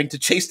 Having to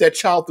chase that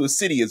child through a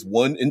city is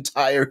one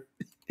entire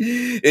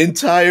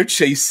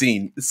chase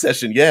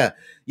session. Yeah.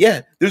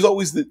 There's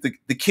always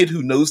the kid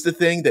who knows the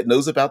thing, that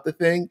knows about the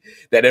thing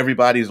that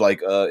everybody's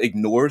like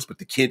ignores, but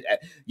the kid,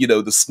 the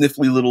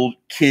sniffly little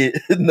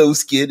kid,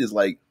 nose kid is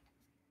like,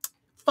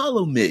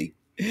 follow me.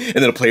 And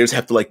then the players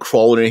have to like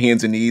crawl on their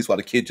hands and knees while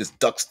the kid just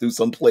ducks through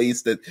some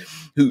place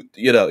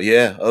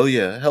yeah. Oh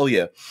yeah. Hell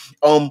yeah.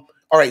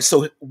 All right,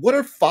 so what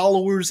are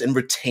followers and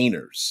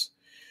retainers?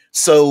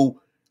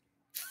 So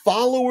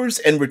followers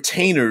and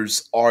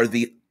retainers are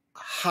the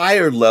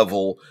higher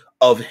level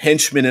of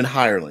henchmen and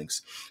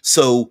hirelings.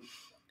 So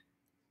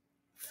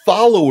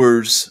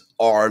followers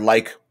are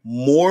like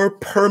more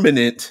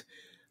permanent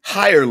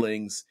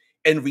hirelings,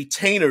 and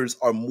retainers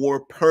are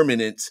more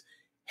permanent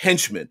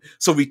henchmen.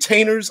 So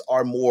retainers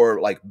are more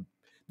like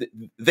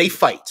they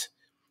fight.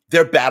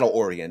 They're battle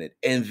oriented,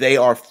 and they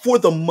are for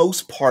the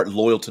most part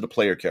loyal to the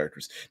player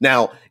characters.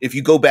 Now, if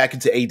you go back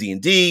into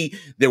AD&D,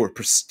 there were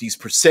these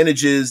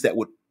percentages that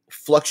would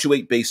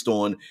fluctuate based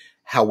on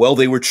how well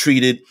they were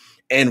treated,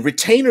 and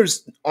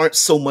retainers aren't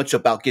so much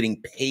about getting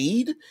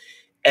paid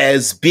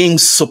as being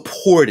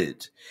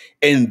supported.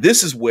 And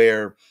this is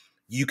where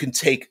you can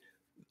take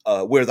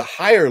where the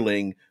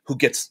hireling who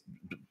gets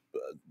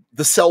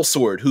the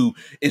sellsword, who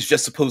is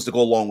just supposed to go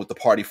along with the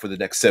party for the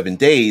next 7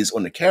 days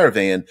on the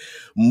caravan,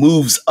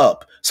 moves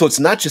up. So it's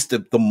not just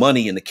the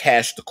money and the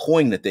cash, the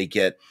coin that they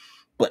get,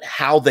 but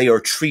how they are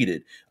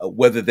treated,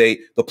 whether the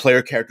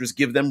player characters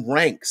give them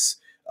ranks,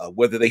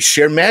 whether they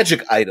share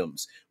magic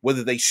items,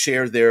 whether they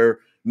share their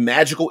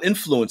magical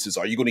influences.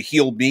 Are you going to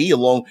heal me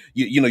along?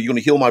 You're going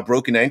to heal my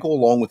broken ankle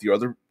along with your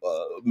other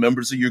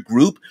members of your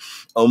group.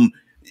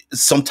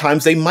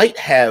 Sometimes they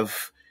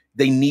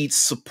need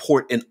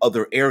support in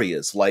other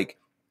areas. Like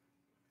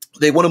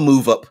they want to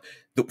move up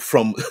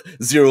from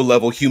 0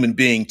 level human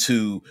being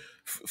to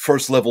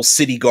first level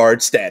city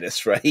guard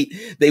status, right?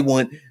 They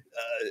want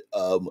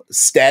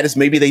status.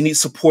 Maybe they need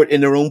support in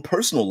their own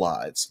personal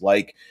lives.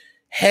 Like,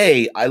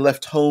 hey, I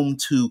left home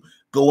to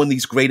go on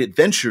these great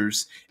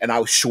adventures, and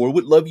I sure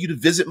would love you to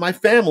visit my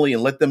family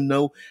and let them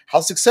know how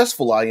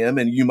successful I am.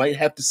 And you might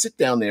have to sit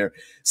down there,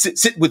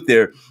 sit with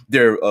their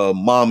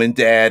mom and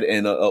dad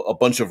and a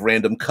bunch of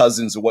random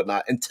cousins or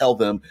whatnot, and tell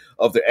them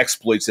of their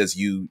exploits as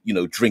you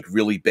drink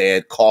really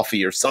bad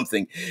coffee or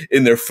something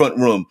in their front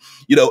room.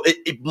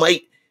 It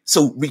might.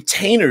 So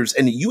retainers,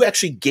 and you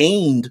actually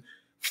gained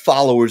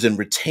followers and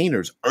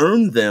retainers,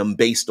 earned them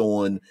based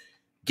on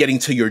getting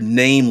to your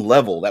name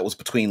level. That was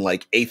between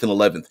like 8th and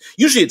 11th.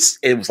 Usually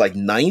it was like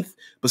 9th,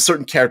 but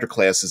certain character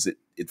classes,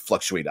 it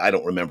fluctuated. I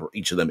don't remember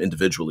each of them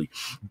individually,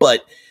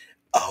 but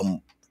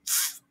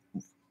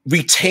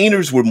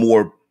retainers were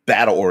more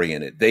battle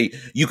oriented.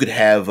 You could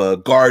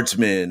have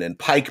guardsmen and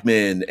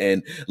pikemen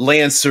and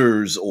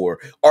lancers or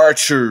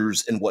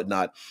archers and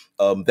whatnot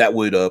that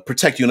would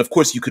protect you. And of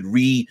course you could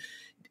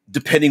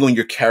depending on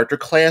your character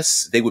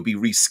class, they would be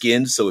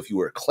reskinned. So if you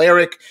were a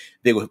cleric,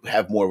 they would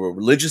have more of a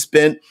religious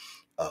bent.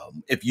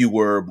 If you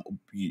were,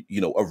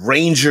 a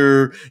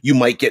ranger, you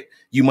might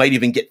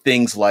even get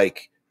things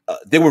like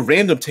there were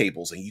random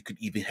tables, and you could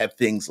even have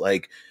things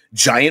like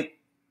giant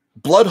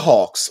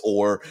bloodhawks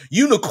or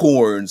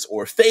unicorns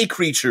or fey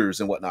creatures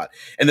and whatnot.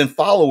 And then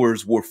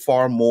followers were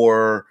far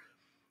more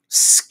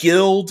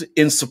skilled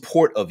in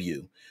support of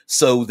you.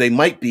 So they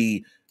might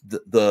be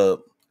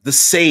the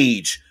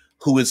sage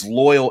who is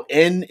loyal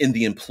and in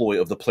the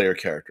employ of the player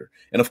character.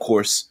 And of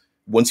course,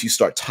 once you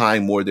start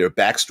tying more of their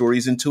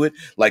backstories into it,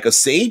 like a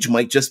sage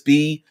might just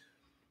be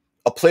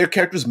a player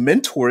character's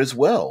mentor as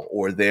well,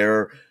 or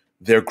their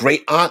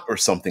great aunt or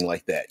something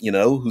like that,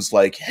 who's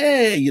like,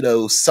 hey,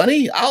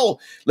 Sonny,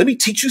 let me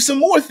teach you some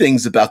more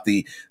things about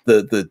the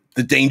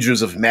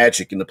dangers of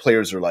magic. And the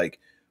players are like,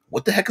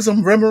 what the heck is a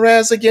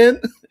Remoraz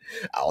again?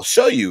 I'll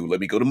show you.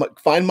 Let me go to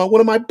find one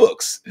of my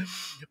books.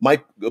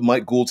 Mike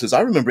Gould says,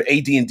 I remember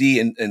AD&D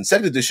and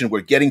 2nd edition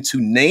where getting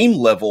to name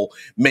level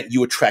meant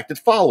you attracted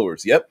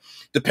followers. Yep.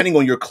 Depending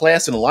on your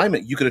class and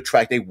alignment, you could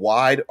attract a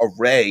wide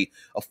array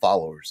of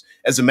followers.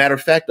 As a matter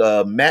of fact,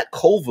 Matt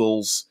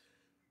Colville's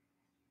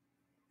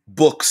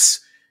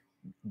books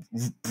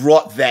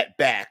brought that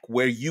back,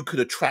 where you could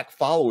attract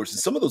followers. And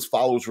some of those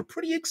followers were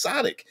pretty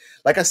exotic.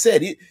 Like I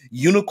said,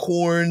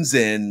 unicorns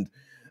and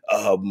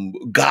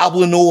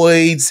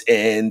goblinoids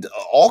and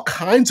all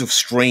kinds of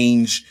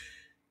strange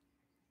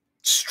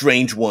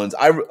ones.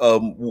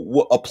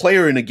 A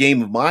player in a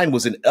game of mine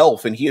was an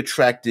elf, and he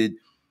attracted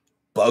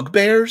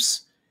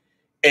bugbears,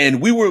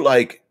 and we were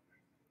like,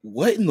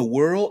 what in the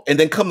world? And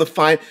then come to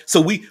find,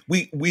 so we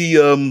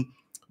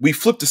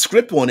flipped the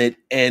script on it,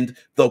 and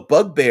the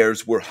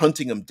bugbears were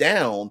hunting him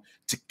down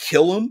to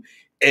kill him.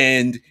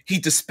 And he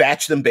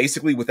dispatched them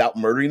basically without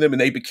murdering them.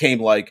 And they became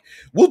like,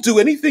 we'll do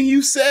anything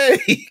you say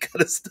kind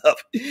of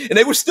stuff. And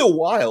they were still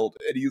wild.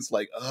 And he was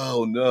like,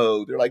 oh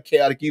no, they're like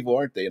chaotic evil,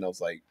 aren't they? And I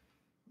was like,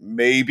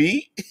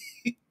 maybe.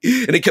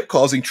 And it kept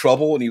causing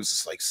trouble. And he was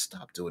just like,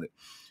 stop doing it.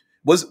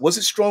 Was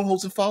it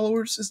Strongholds and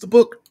Followers is the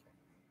book?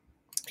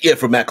 Yeah,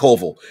 from Matt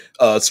Colville.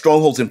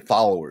 Strongholds and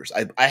Followers.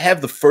 I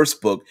have the first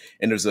book,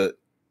 and there's a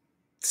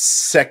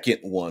second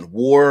one,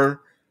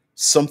 War,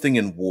 something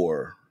in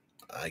War.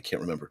 I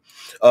can't remember.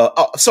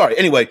 Sorry.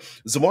 Anyway,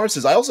 Zamar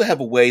says, I also have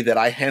a way that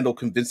I handle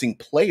convincing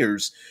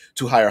players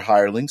to hire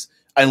hirelings.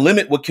 I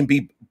limit what can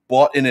be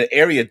bought in an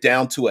area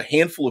down to a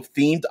handful of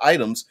themed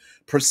items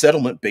per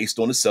settlement based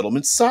on the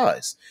settlement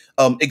size.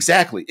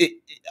 Exactly.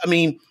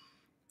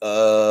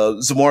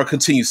 Zamar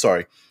continues,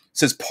 sorry.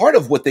 says part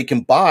of what they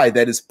can buy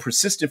that is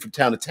persistent from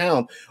town to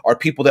town are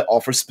people that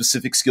offer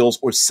specific skills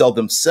or sell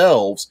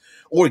themselves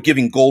or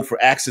giving gold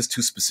for access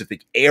to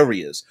specific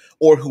areas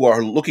or who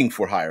are looking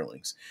for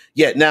hirelings.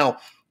 Yeah, now,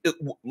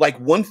 like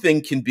one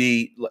thing can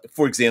be,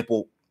 for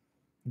example,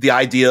 the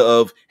idea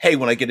of, hey,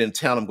 when I get in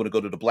town, I'm going to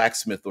go to the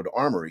blacksmith or the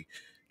armory.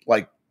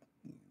 Like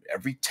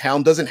every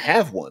town doesn't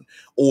have one,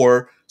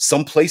 or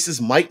some places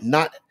might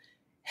not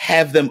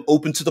have them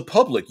open to the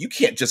public. You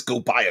can't just go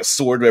buy a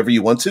sword wherever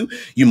you want to.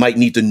 You might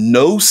need to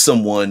know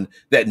someone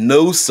that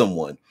knows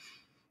someone.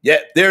 Yeah,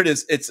 there it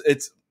is.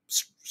 It's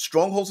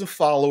strongholds and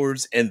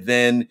followers, and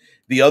then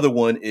the other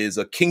one is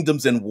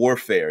kingdoms and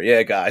warfare.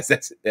 Yeah, guys,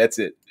 that's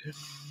it.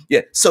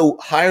 Yeah, so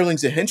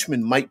hirelings and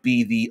henchmen might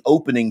be the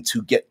opening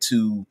to get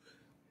to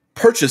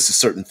purchase a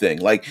certain thing.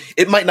 Like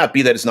it might not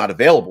be that it's not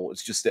available.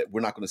 It's just that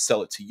we're not going to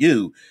sell it to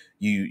you.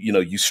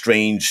 You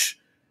strange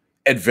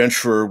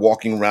adventurer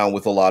walking around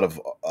with a lot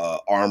of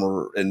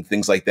armor and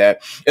things like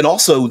that. And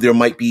also there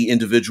might be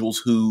individuals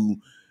who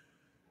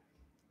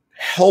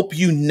help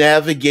you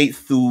navigate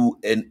through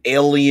an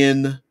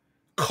alien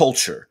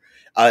culture.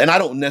 And I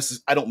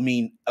don't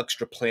mean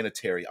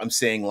extraplanetary. I'm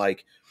saying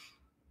like,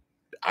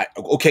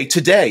 okay,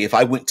 today, if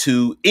I went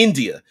to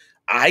India,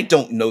 I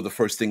don't know the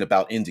first thing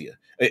about India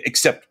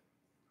except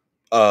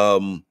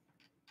um,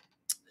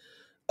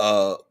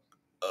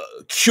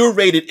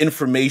 curated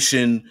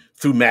information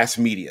through mass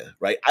media,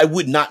 right? I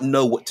would not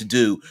know what to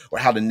do or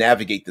how to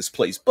navigate this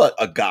place, but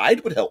a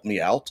guide would help me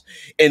out,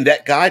 and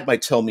that guide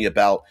might tell me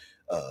about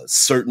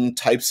certain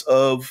types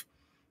of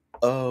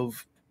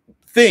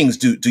things.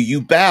 Do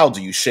you bow?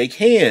 Do you shake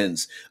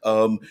hands?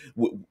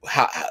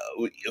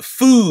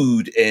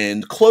 Food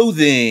and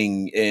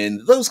clothing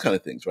and those kind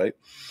of things, right?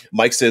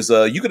 Mike says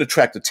you could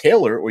attract a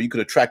tailor, or you could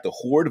attract a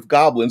horde of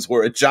goblins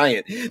or a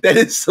giant. That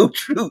is so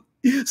true.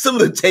 Some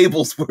of the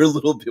tables were a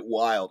little bit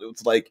wild. It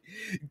was like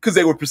because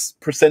they were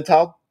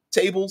percentile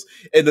tables,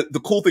 and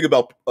the cool thing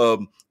about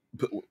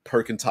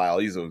percentile,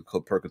 these are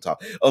called percentile.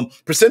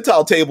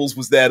 Percentile tables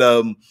was that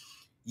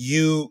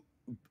you,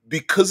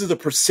 because of the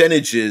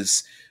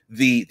percentages,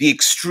 the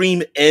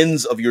extreme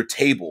ends of your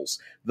tables,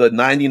 the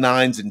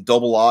 99s and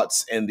double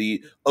aughts and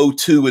the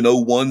 02 and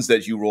 01s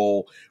that you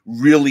roll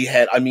really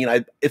had, I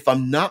mean, if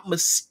I'm not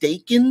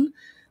mistaken,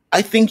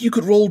 I think you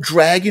could roll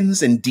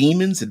dragons and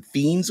demons and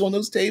fiends on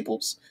those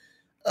tables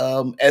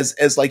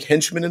as like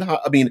henchmen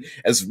and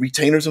as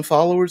retainers and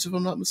followers, if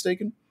I'm not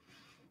mistaken.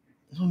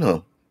 I don't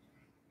know.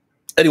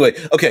 Anyway,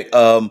 okay.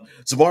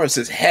 Zamara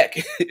says,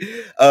 "Heck,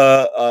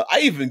 I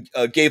even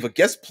gave a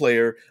guest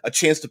player a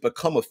chance to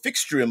become a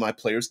fixture in my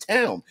player's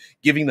town,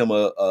 giving them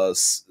a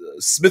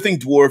smithing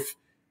dwarf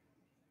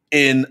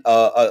in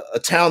a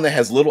town that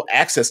has little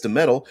access to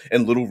metal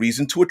and little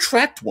reason to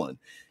attract one."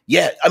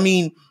 Yeah, I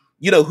mean,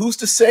 who's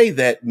to say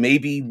that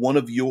maybe one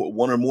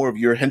or more of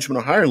your henchmen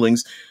or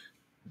hirelings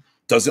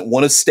doesn't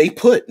want to stay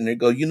put, and they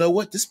go, you know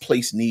what,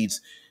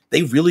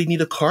 they really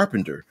need a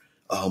carpenter.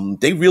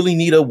 They really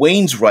need a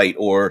Wainswright,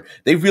 or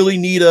they really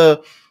need a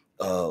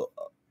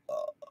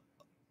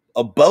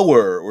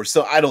bower, or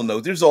so. I don't know.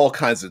 There's all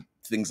kinds of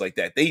things like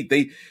that. They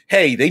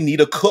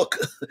need a cook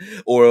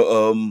or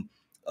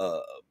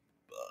a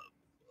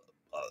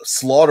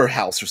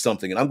slaughterhouse or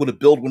something, and I'm going to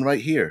build one right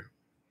here.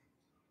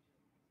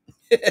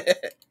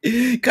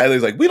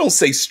 Kyler's like, we don't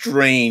say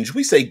strange,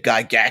 we say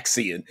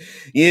Gygaxian.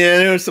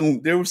 Yeah,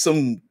 there were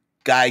some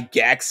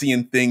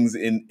Gygaxian things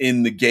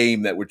in the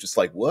game that were just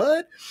like,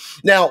 what?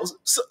 Now,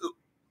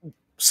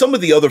 some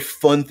of the other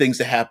fun things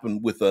that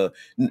happen with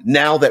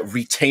now that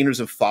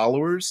retainers and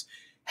followers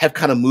have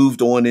kind of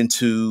moved on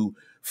into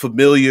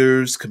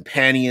familiars,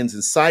 companions,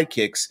 and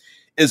sidekicks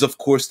is, of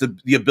course,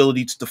 the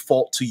ability to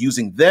default to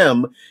using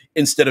them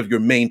instead of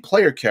your main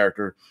player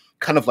character,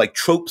 kind of like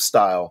trope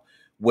style,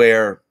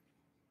 where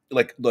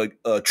like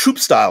troop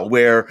style,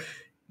 where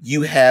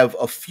you have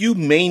a few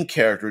main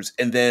characters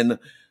and then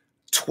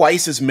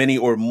twice as many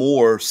or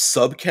more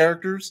sub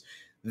characters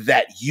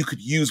that you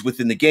could use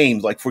within the game.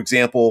 Like, for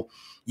example,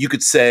 you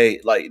could say,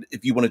 like,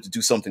 if you wanted to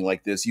do something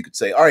like this, you could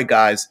say, all right,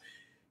 guys,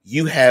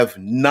 you have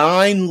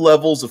 9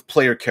 levels of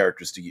player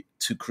characters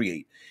to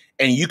create.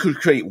 And you could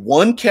create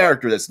one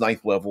character that's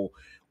 9th level,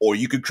 or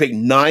you could create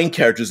 9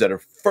 characters that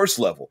are 1st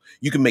level.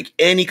 You can make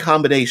any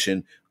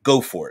combination,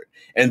 go for it.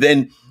 And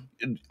then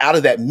out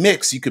of that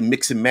mix, you can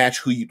mix and match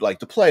who you'd like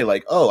to play.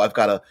 Like, oh, I've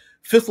got a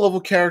 5th level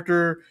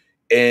character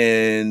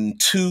and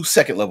 2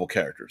 2nd level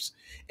characters.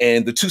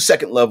 And the 2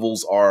 2nd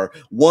levels are,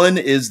 one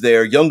is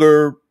their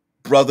younger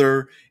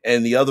brother,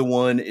 and the other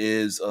one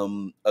is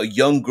a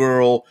young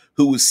girl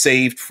who was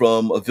saved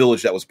from a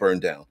village that was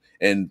burned down.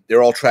 And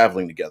they're all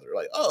traveling together.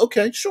 Like, oh,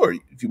 okay, sure,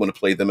 if you want to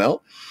play them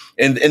out.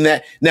 And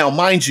that, now,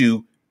 mind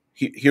you,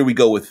 here we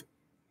go with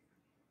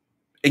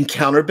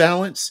encounter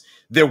balance.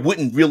 There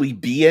wouldn't really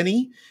be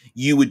any.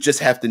 You would just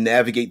have to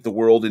navigate the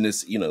world in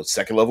this,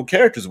 2nd level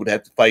characters would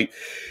have to fight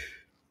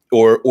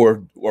or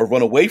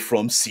run away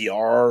from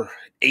CR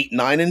 8,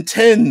 9, and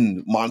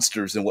 10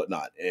 monsters and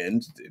whatnot.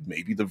 And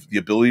maybe the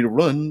ability to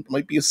run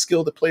might be a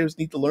skill that players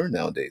need to learn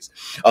nowadays.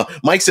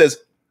 Mike says,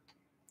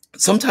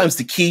 sometimes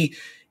the key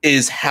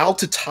is how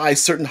to tie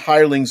certain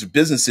hirelings or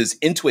businesses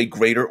into a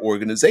greater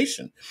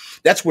organization.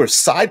 That's where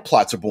side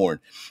plots are born.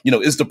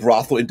 Is the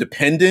brothel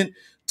independent,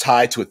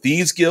 tied to a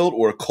thieves guild,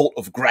 or a cult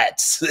of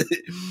grats?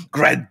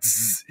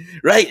 Grats,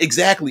 right?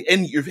 Exactly.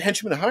 And your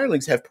henchmen and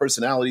hirelings have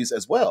personalities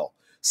as well.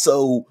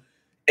 So,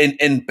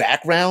 and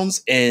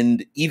backgrounds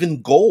and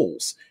even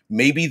goals.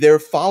 Maybe they're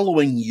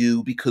following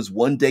you because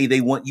one day they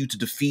want you to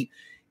defeat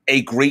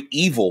a great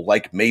evil.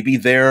 Like maybe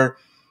their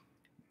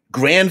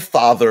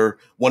grandfather,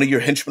 one of your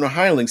henchmen or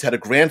hirelings, had a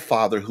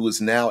grandfather who is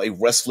now a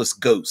restless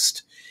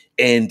ghost.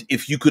 And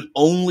if you could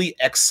only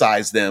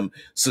excise them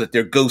so that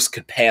their ghost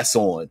could pass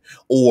on,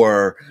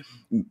 or,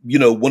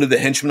 one of the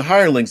henchmen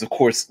hirelings, of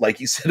course, like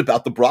you said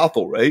about the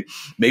brothel, right?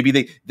 Maybe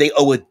they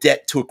owe a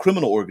debt to a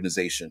criminal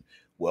organization.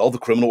 Well, the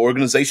criminal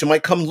organization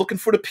might come looking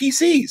for the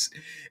PCs.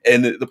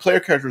 And the player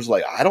character is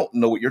like, I don't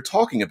know what you're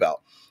talking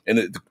about.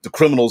 And the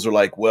criminals are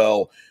like,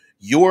 well,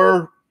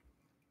 your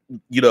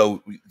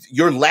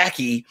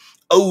lackey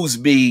owes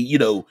me,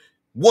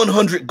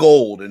 100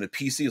 gold. And the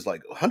PC is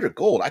like, 100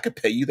 gold? I could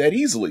pay you that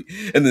easily.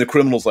 And then the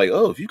criminal's like,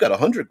 oh, if you got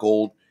 100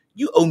 gold,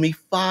 you owe me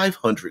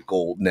 500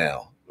 gold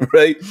now.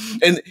 Right.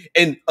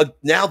 And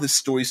now this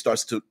story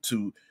starts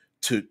to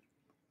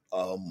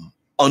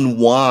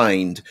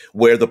unwind,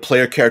 where the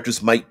player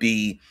characters might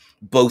be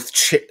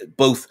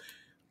both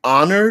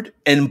honored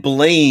and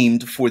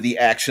blamed for the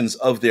actions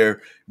of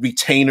their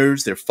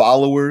retainers, their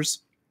followers.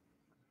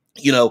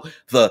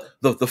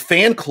 The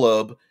fan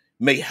club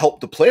may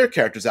help the player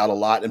characters out a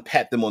lot and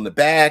pat them on the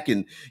back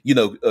and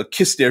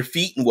kiss their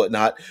feet and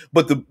whatnot.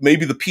 But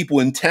maybe the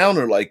people in town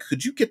are like,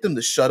 could you get them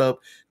to shut up,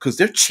 because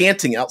they're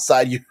chanting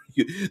outside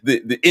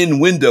the inn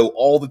window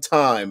all the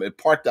time and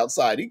parked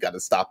outside. You got to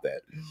stop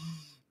that.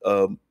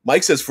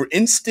 Mike says, for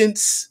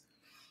instance,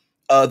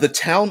 the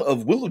town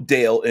of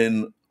Willowdale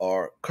in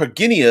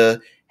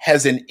Carginia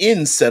has an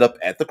inn set up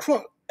at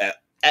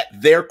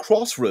their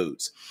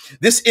crossroads.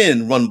 This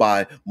inn, run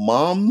by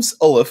Mom's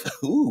Olaf,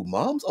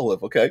 Mom's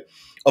Olaf, okay.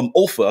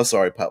 Ulfa,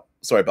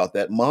 sorry about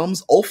that.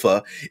 Mom's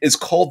Ulfa is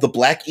called the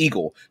Black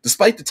Eagle.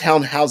 Despite the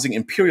town housing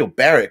Imperial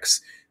Barracks,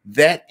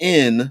 that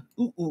inn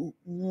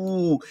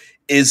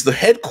is the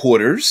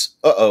headquarters,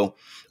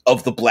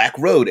 of the Black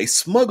Road, a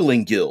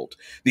smuggling guild.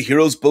 The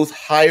heroes both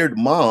hired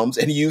Moms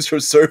and used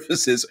her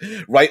services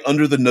right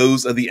under the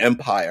nose of the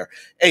Empire.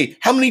 Hey,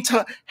 how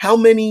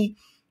many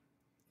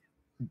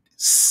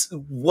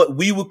what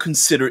we would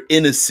consider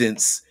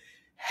innocents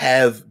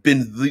have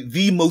been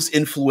the most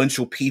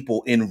influential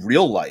people in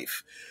real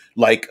life,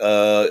 like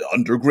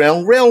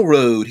Underground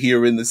Railroad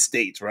here in the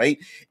States, right?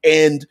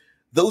 And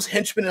those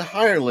henchmen and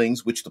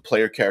hirelings, which the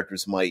player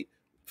characters might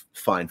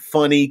find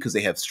funny because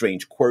they have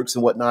strange quirks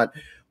and whatnot,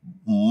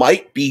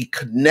 might be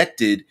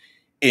connected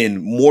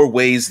in more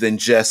ways than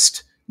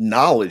just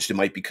knowledge. They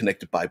might be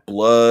connected by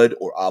blood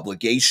or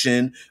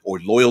obligation or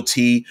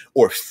loyalty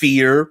or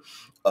fear,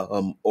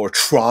 or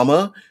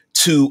trauma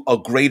to a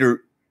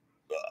greater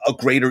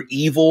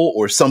evil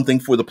or something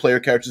for the player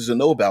characters to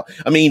know about.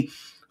 I mean,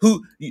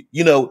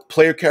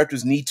 player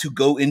characters need to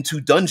go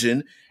into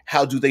dungeon.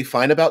 How do they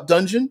find about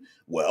dungeon?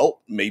 Well,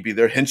 maybe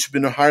their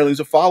henchmen or hirelings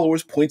or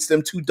followers points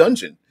them to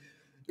dungeon,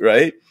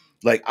 right?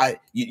 Like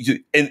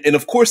and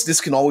of course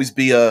this can always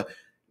be a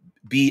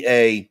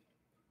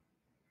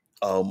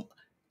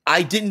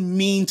I didn't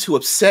mean to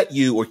upset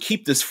you or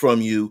keep this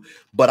from you,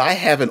 but I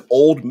have an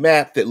old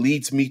map that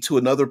leads me to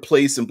another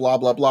place and blah,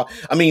 blah, blah.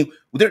 I mean,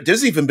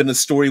 there's even been a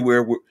story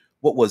where,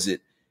 what was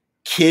it?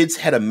 Kids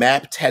had a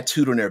map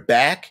tattooed on their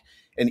back,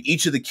 and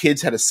each of the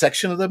kids had a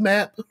section of the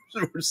map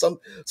or some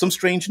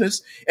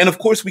strangeness. And of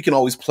course, we can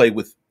always play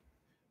with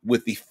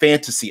the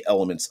fantasy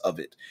elements of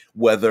it,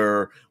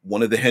 whether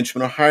one of the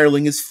henchmen or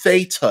hireling is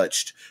fey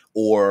touched,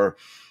 or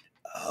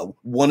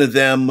one of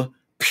them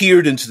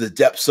peered into the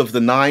depths of the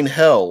 9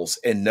 hells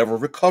and never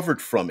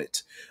recovered from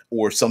it,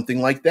 or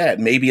something like that.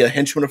 Maybe a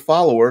henchman or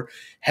follower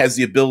has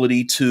the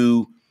ability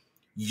to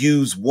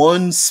use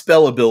one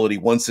spell ability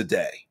once a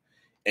day,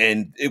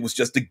 and it was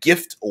just a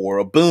gift or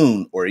a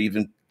boon, or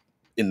even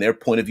in their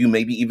point of view,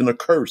 maybe even a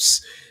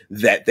curse,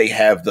 that they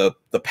have the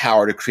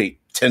power to create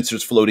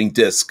Tensor's floating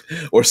disc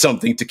or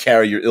something to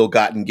carry your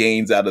ill-gotten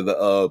gains out of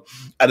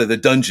the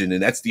dungeon,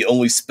 and that's the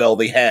only spell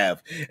they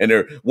have. And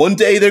one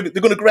day they're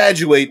going to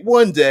graduate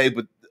one day,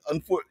 but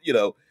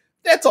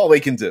that's all they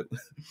can do.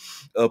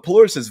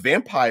 Pelor says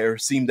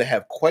vampires seem to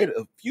have quite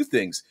a few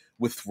things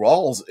with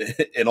thralls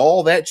and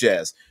all that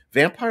jazz.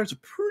 Vampires are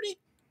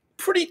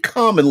pretty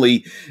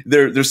commonly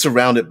they're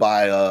surrounded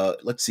by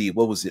let's see,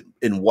 what was it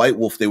in White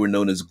Wolf? They were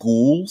known as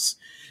ghouls.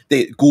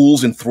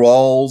 Ghouls and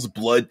thralls,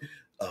 blood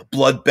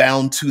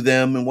bound to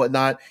them and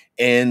whatnot.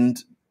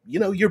 And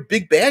your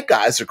big bad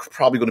guys are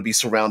probably going to be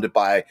surrounded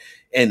by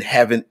and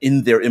having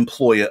in their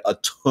employ a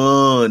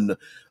ton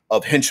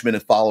of henchmen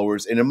and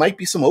followers, and there might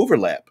be some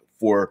overlap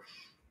for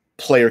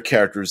player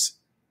characters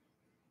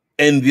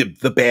and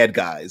the bad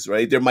guys,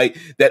 right?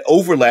 That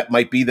overlap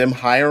might be them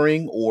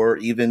hiring or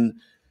even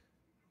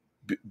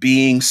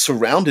being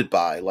surrounded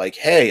by, like,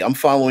 hey, I'm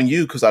following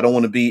you because I don't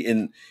want to be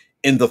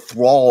in the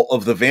thrall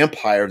of the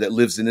vampire that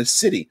lives in this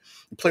city.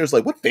 The player's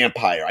like, what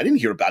vampire? I didn't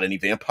hear about any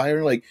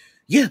vampire. Like,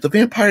 yeah, the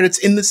vampire that's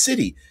in the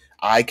city.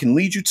 I can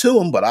lead you to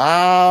him, but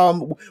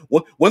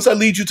once I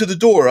lead you to the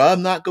door,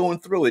 I'm not going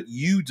through it.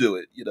 You do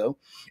it, you know?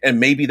 And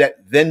maybe that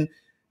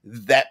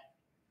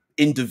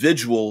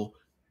individual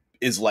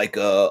is like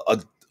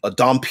a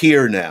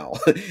Dompier now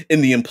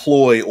in the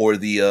employ, or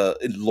the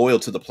loyal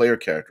to the player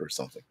character or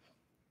something.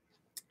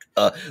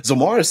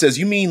 Zamara says,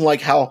 you mean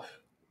like how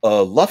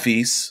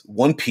Luffy's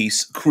One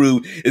Piece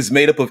crew is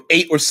made up of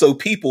 8 or so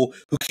people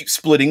who keep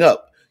splitting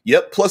up.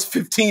 Yep, plus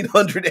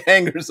 1,500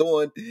 hangers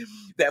on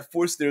that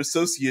force their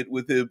associate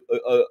with him,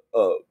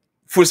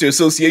 force their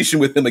association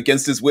with him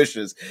against his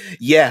wishes.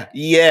 Yeah,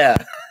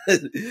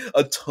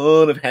 a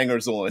ton of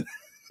hangers on.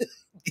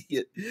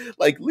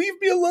 Like, leave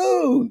me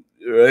alone,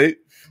 right?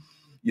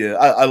 Yeah,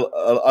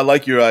 I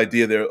like your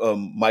idea there,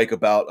 Mike,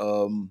 about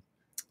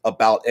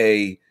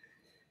a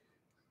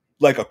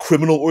like a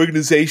criminal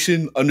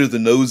organization under the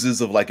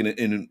noses of like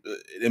an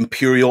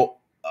imperial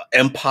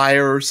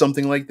empire or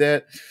something like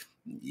that.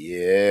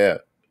 Yeah.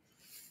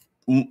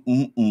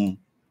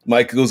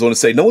 Mike goes on to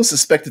say, no one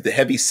suspected the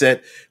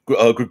heavy-set,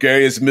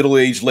 gregarious,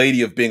 middle-aged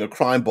lady of being a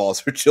crime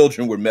boss. Her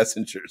children were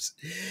messengers.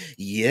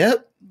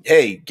 Yep.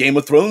 Hey, Game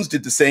of Thrones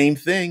did the same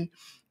thing.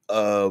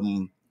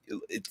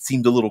 It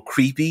seemed a little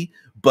creepy,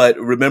 but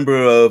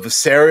remember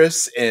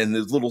Viserys and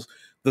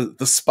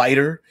the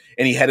spider,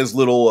 and he had his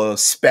little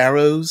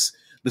sparrows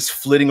just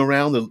flitting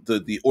around,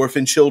 the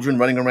orphan children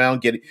running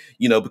around, getting,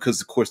 because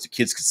of course the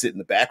kids could sit in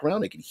the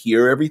background, they can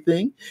hear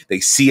everything,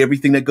 they see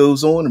everything that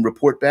goes on and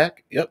report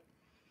back. Yep,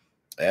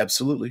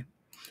 absolutely.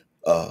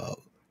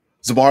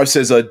 Zamar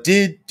says,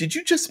 did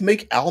you just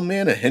make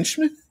Owlman a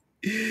henchman?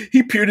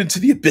 He peered into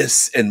the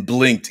abyss and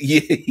blinked.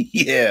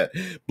 Yeah.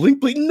 Blink,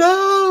 blink.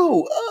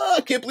 No!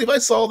 I can't believe I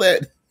saw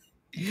that.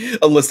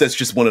 Unless that's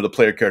just one of the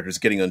player characters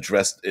getting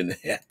undressed and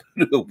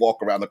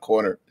walk around the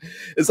corner.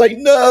 It's like,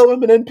 no,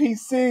 I'm an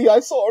NPC. I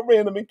saw a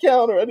random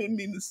encounter. I didn't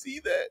mean to see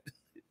that.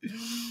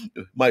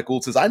 Mike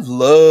Gould says, I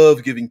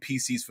love giving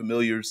PCs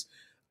familiars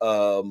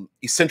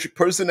eccentric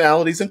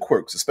personalities and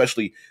quirks,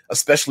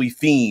 especially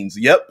fiends.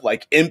 Yep,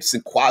 like imps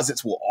and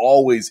quasits will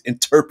always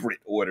interpret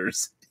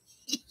orders.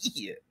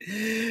 Yeah.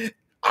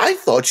 I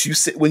thought you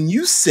said, when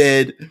you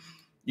said,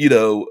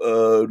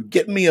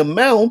 get me a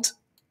mount,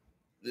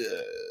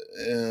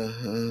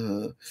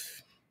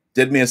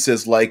 Deadman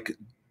says, like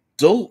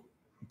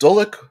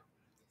Dolek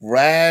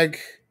Rag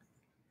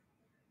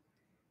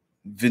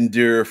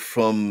Vindir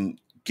from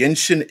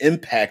Genshin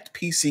Impact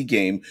PC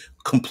game,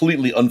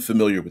 completely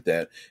unfamiliar with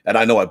that, and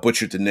I know I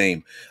butchered the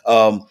name.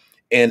 An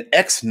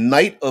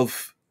ex-knight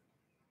of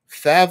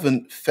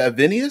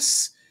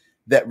Favinius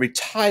that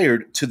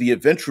retired to the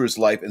adventurer's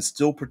life and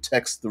still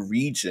protects the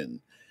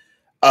region.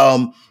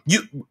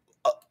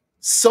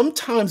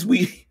 Sometimes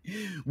we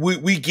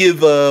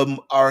give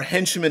our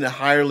henchmen and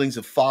hirelings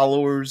and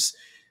followers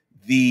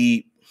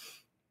the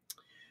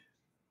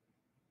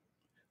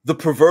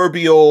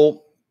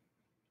proverbial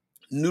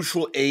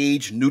neutral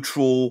age,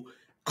 neutral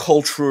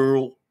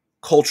culture,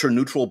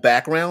 neutral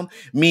background,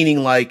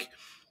 meaning like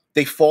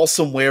they fall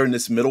somewhere in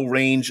this middle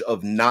range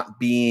of not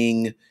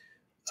being,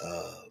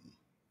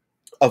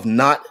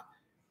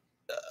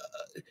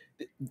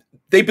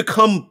 they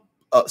become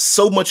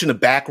so much in the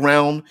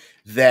background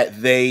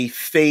that they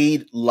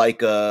fade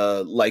like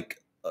a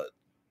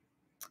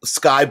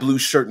sky blue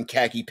shirt and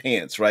khaki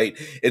pants, right?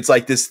 It's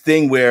like this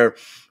thing where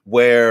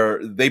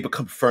they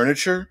become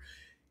furniture.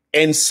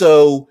 And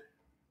so,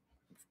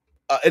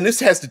 and this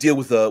has to deal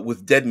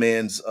with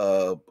Deadman's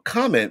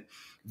comment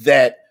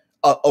that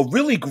a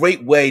really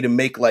great way to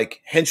make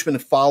like henchmen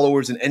and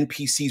followers and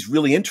NPCs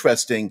really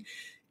interesting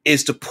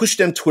is to push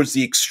them towards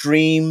the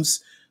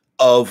extremes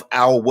of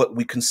what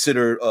we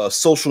consider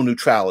social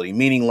neutrality,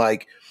 meaning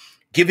like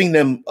giving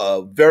them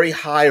very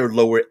high or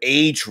lower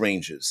age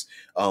ranges,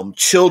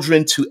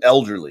 children to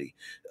elderly,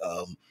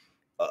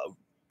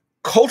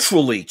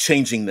 culturally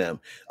changing them.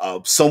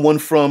 Someone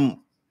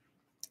from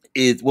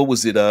what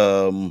was it?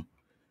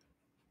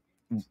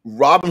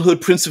 Robin Hood,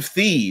 Prince of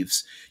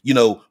Thieves.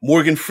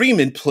 Morgan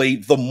Freeman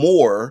played the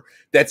Moor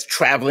that's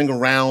traveling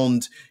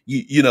around,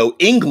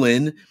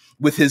 England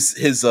with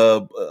his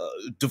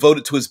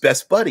devoted to his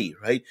best buddy,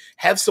 right?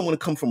 Have someone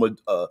come from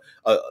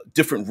a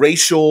different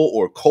racial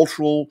or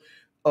cultural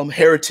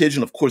heritage,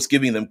 and of course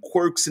giving them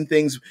quirks and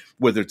things,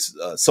 whether it's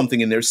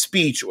something in their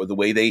speech or the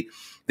way they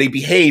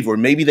behave, or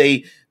maybe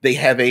they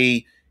have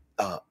a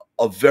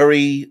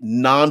very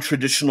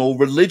non-traditional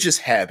religious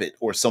habit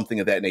or something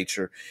of that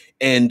nature,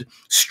 and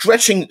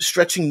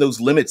stretching those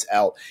limits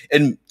out.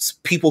 And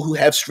people who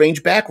have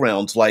strange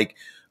backgrounds, like,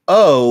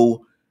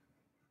 oh,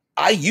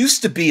 I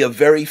used to be a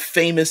very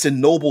famous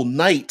and noble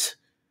knight,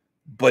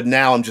 but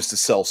now I'm just a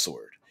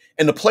sellsword.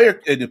 And the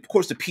player, and of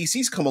course the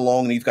PCs come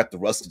along and he's got the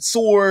rusted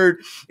sword,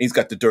 and he's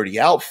got the dirty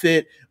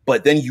outfit,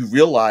 but then you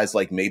realize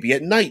like maybe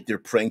at night they're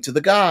praying to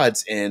the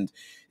gods, and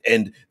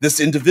this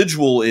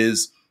individual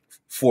is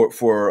for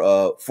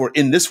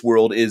in this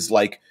world is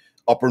like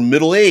upper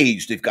middle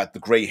age. They've got the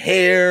gray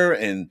hair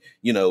and,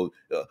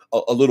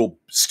 a little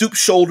stoop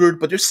shouldered,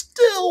 but they're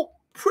still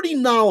pretty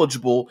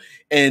knowledgeable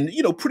and,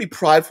 pretty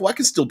prideful. I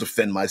can still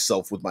defend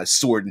myself with my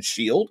sword and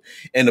shield.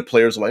 And the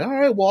players are like, all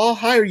right, well, I'll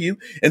hire you.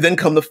 And then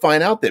come to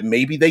find out that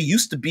maybe they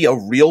used to be a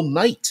real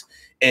knight.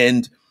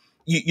 And,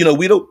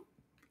 we don't,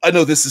 I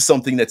know this is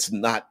something that's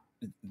not,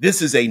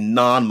 this is a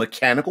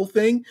non-mechanical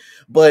thing,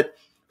 but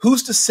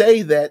who's to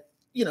say that,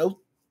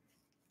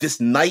 this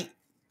knight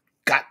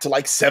got to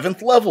like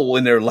 7th level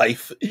in their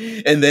life,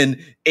 and then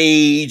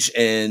age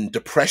and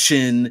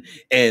depression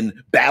and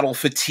battle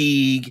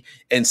fatigue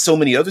and so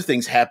many other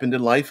things happened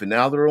in life, and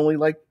now they're only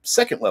like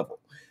 2nd level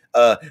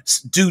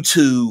due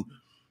to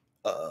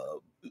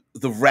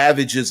the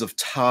ravages of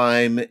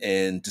time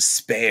and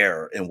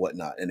despair and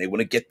whatnot, and they want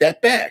to get that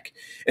back.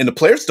 And the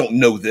players don't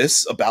know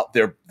this about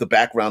the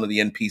background of the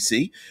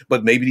NPC,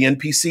 but maybe the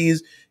NPCs,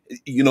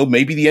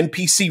 maybe the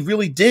NPC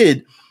really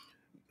did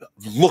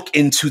look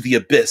into the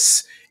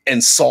abyss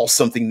and saw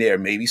something there.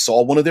 Maybe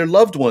saw one of their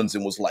loved ones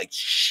and was like,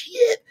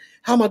 shit,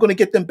 how am I going to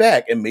get them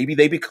back? And maybe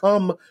they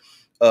become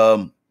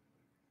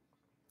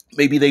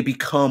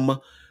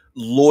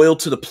loyal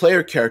to the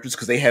player characters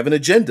because they have an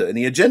agenda. And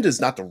the agenda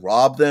is not to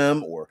rob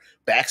them or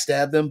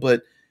backstab them,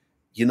 but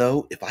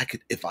if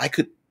I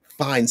could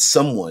find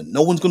someone,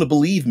 no one's going to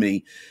believe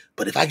me,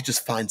 but if I could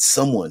just find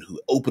someone who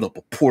opened up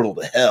a portal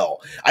to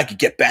hell, I could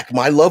get back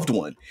my loved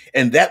one.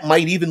 And that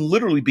might even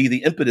literally be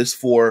the impetus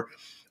for,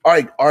 all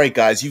right,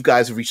 guys, you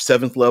guys have reached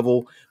 7th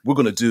level. We're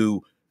going to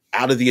do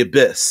Out of the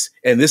Abyss.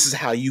 And this is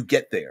how you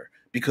get there.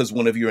 Because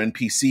one of your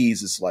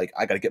NPCs is like,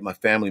 I got to get my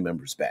family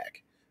members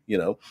back,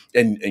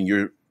 and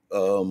you're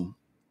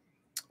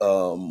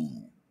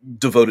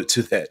devoted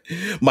to that.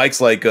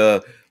 Mike's like,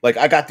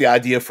 I got the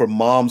idea for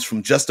moms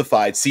from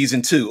Justified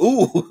season 2.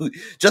 Ooh,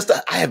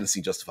 I haven't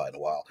seen Justified in a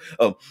while.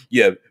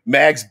 Yeah,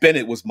 Mags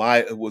Bennett was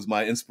my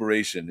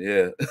inspiration.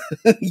 Yeah,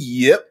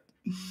 yep.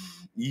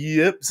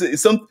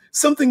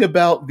 Something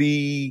about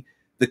the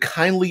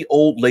kindly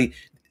old lady.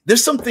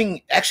 There's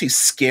something actually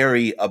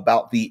scary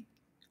about the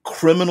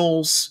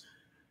criminals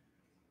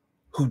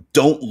who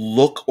don't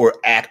look or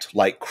act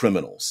like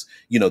criminals.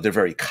 They're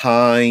very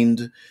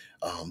kind.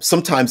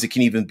 Sometimes it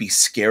can even be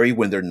scary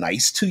when they're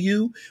nice to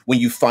you. When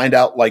you find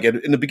out, like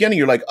in the beginning,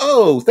 you're like,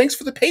 oh, thanks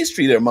for the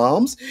pastry there,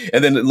 moms.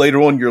 And then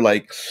later on, you're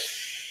like,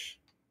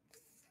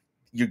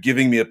 you're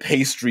giving me a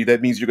pastry.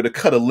 That means you're going to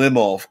cut a limb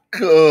off.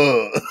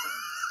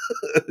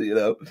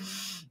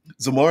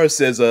 Zamara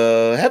says,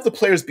 have the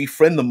players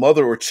befriend the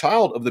mother or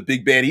child of the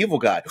big bad evil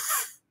guy.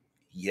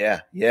 Yeah.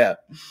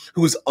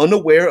 Who is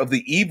unaware of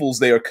the evils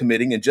they are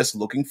committing and just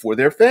looking for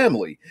their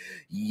family.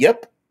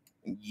 Yep.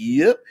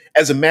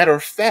 As a matter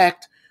of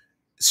fact,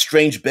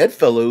 strange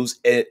bedfellows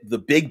at the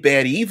big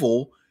bad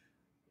evil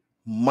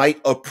might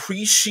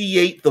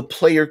appreciate the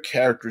player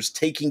characters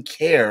taking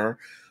care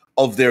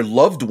of their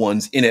loved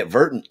ones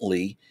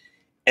inadvertently,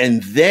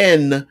 and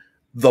then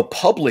the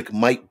public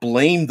might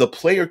blame the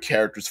player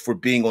characters for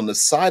being on the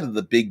side of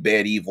the big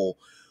bad evil,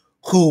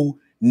 who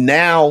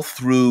now,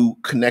 through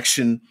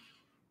connection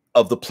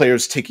of the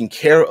players taking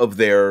care of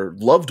their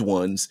loved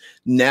ones,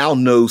 now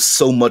knows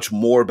so much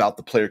more about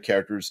the player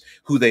characters,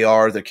 who they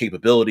are, their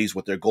capabilities,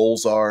 what their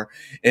goals are.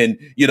 And,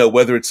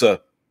 whether it's a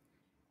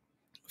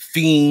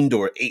fiend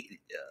or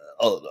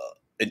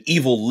an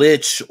evil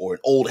lich or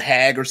an old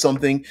hag or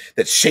something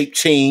that's shape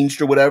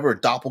changed or whatever, a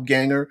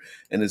doppelganger.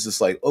 And it's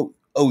just like,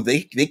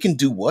 they can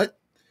do what?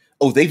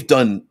 They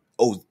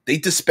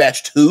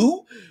dispatched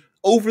who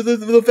over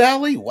the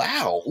valley?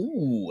 Wow.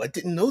 Ooh, I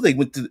didn't know they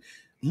went to...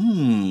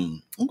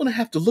 I'm going to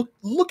have to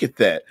look at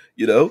that,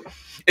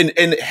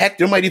 and heck,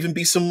 there might even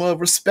be some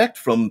respect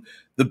from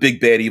the big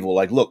bad evil.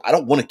 Like, look, I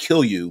don't want to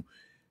kill you,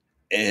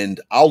 and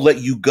I'll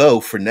let you go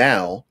for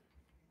now.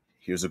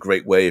 Here's a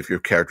great way if your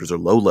characters are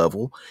low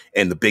level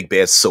and the big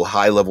bad's so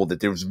high level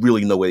that there's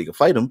really no way you can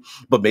fight him.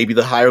 But maybe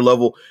the higher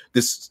level,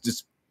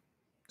 this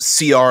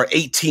CR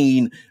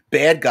 18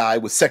 bad guy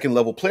with 2nd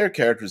level player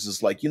characters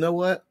is like, you know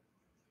what?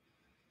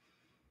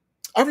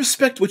 I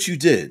respect what you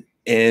did.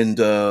 And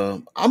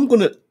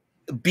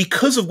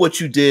because of what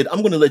you did,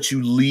 I'm going to let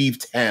you leave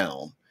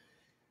town.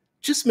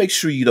 Just make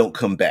sure you don't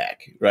come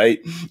back, right?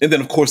 And then,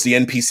 of course, the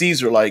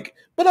NPCs are like,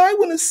 but I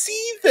want to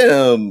see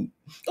them.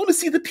 I want to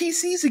see the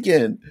PCs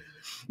again.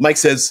 Mike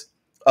says,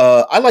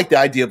 I like the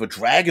idea of a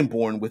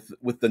Dragonborn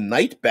with the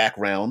knight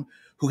background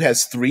who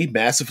has 3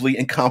 massively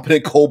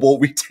incompetent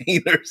kobold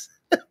retainers.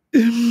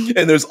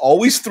 And there's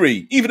always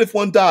 3. Even if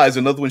one dies,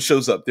 another one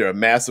shows up. They're a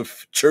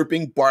massive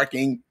chirping,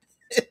 barking,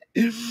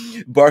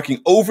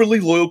 overly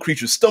loyal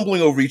creatures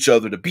stumbling over each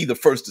other to be the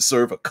first to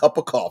serve a cup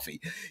of coffee.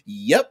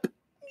 Yep.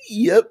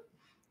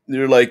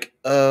 They're like,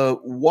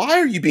 why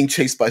are you being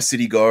chased by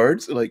city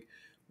guards? They're like,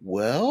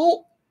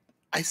 well,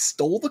 I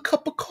stole the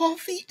cup of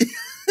coffee.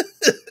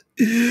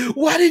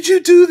 Why did you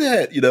do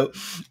that?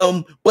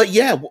 But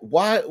yeah,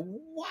 why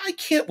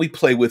can't we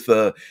play with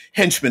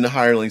henchmen and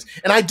hirelings?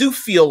 And I do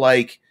feel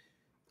like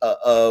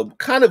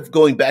kind of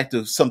going back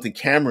to something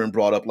Cameron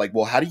brought up, like,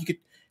 well, how do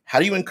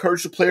you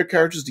encourage the player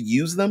characters to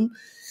use them?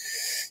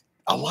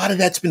 a lot of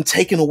that's been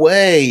taken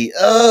away.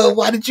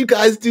 Why did you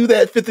guys do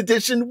that? Fifth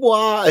edition?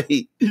 Why?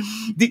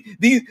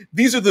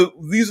 These are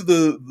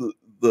the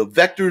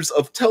vectors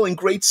of telling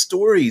great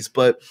stories.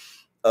 But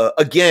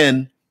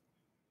again,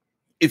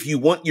 if you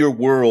want your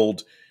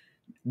world,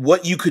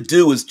 what you could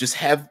do is just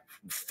have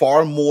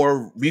far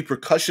more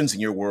repercussions in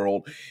your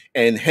world,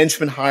 and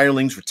henchmen,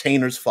 hirelings,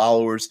 retainers,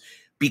 followers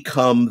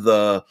become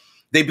the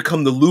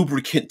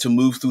lubricant to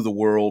move through the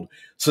world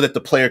so that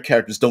the player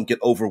characters don't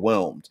get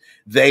overwhelmed.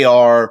 They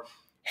are,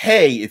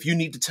 hey, if you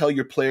need to tell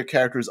your player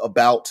characters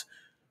about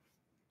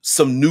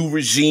some new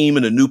regime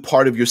and a new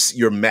part of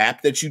your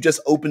map that you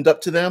just opened up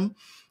to them,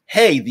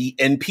 hey, the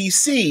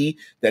NPC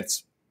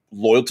that's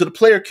loyal to the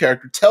player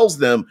character tells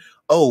them,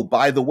 oh,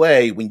 by the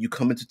way, when you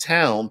come into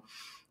town,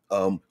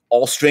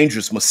 all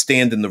strangers must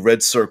stand in the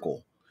red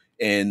circle,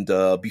 and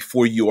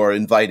before you are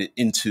invited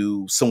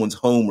into someone's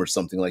home or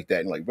something like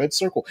that. And like, red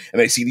circle,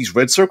 and I see these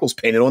red circles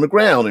painted on the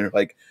ground, and they're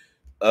like,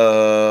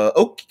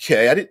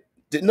 okay, I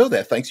didn't know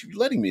that. Thanks for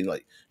letting me.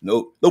 Like,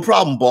 no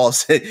problem,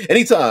 boss.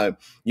 Anytime,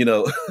 you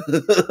know.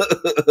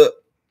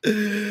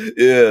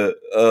 Yeah.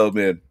 Oh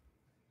man.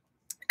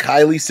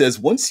 Kylie says,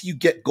 once you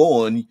get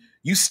gone,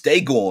 you stay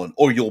gone,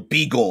 or you'll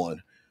be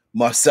gone.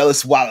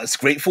 Marcellus Wallace,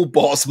 grateful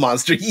boss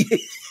monster. Yeah.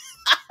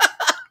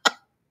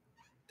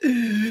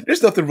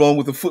 There's nothing wrong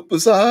with a foot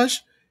massage.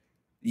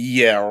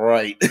 Yeah,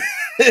 right.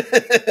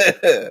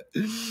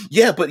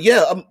 Yeah, but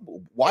yeah,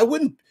 why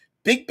wouldn't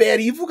big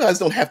bad evil guys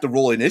don't have to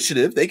roll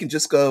initiative? They can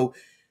just go,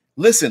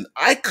 listen,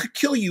 I could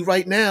kill you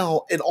right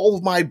now, and all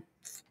of my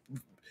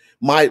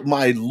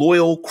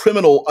loyal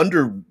criminal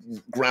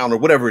underground or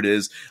whatever it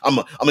is. I'm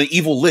an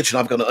evil lich, and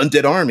I've got an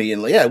undead army,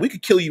 and yeah, we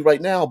could kill you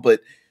right now,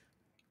 but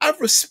I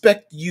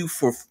respect you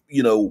for,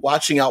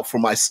 watching out for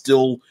my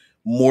still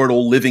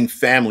mortal living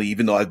family,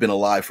 even though I've been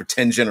alive for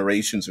 10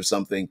 generations or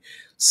something.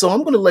 So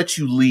I'm going to let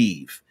you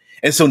leave.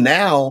 And so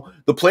now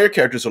the player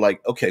characters are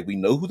like, okay, we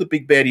know who the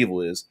big bad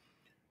evil is.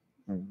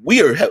 We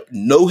have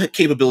no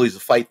capabilities to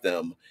fight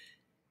them,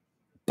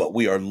 but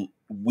we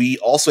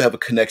also have a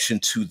connection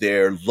to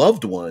their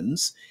loved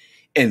ones,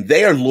 and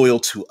they are loyal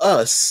to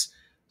us.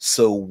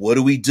 So what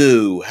do we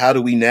do? How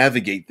do we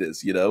navigate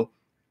this,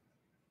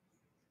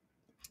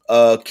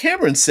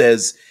 Cameron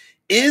says,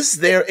 is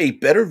there a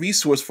better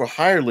resource for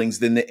hirelings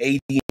than the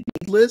AD&D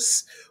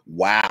list?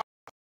 Wow.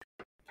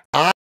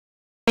 I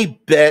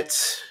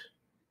bet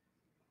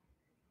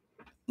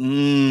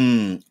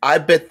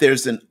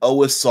there's an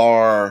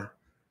OSR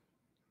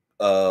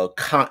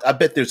I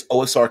bet there's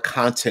OSR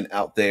content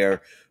out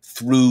there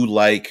through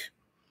like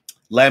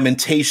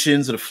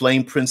Lamentations of the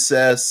Flame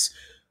Princess,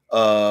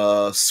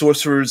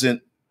 Sorcerers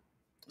and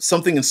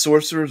something in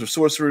Sorcerers, or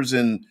Sorcerers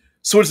and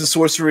Swords and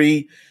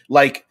Sorcery.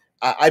 Like,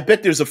 I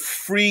bet there's a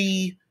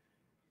free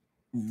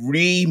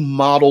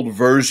remodeled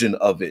version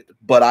of it,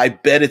 but I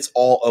bet it's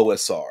all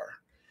OSR.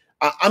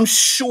 I'm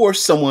sure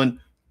someone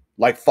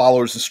like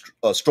Followers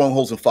and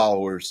Strongholds and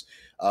Followers,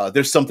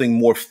 there's something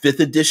more 5th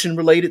edition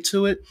related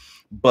to it,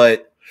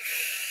 but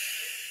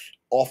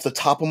off the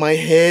top of my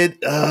head,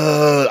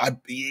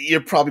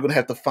 you're probably going to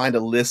have to find a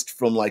list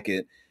from like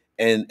an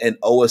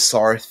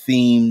OSR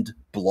themed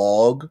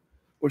blog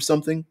or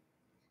something.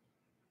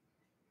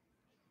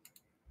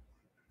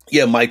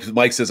 Yeah,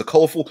 Mike says a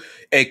colorful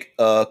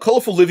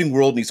living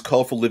world needs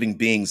colorful living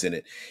beings in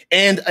it,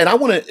 and I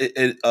want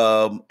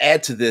to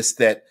add to this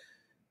that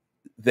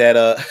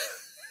I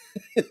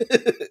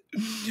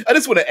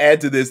just want to add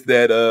to this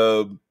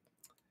that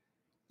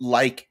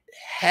like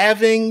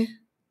having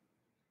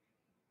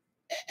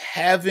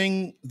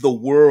the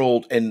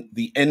world and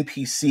the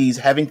NPCs,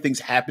 having things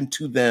happen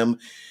to them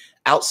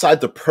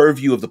outside the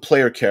purview of the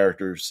player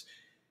characters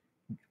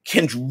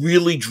can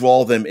really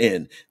draw them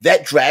in.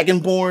 That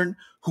Dragonborn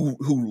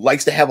who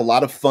likes to have a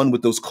lot of fun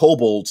with those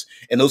kobolds,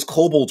 and those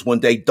kobolds one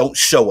day don't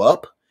show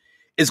up,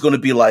 is going to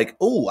be like,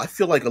 oh, I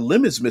feel like a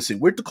limb is missing.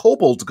 Where'd the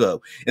kobolds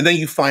go? And then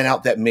you find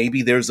out that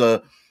maybe there's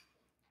a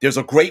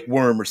great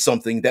worm or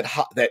something that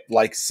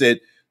like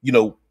said,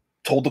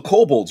 told the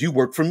kobolds, you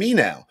work for me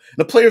now. And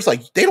the player's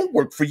like, they don't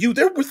work for you,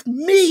 they're with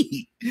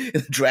me. And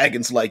the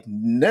dragon's like,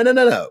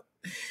 no.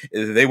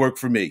 They work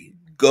for me.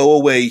 Go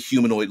away,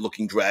 humanoid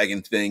looking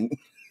dragon thing.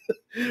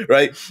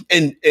 Right?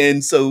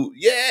 And so,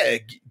 yeah,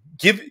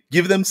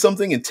 give them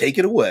something and take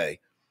it away.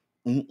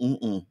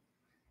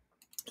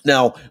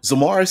 Now,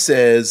 Zamara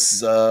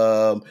says,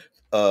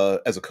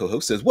 as a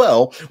co-host, says,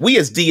 well, we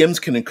as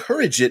DMs can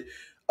encourage it,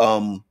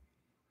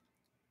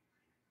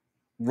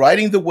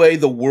 writing the way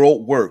the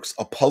world works,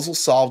 a puzzle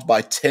solved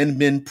by 10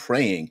 men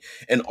praying.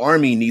 An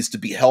army needs to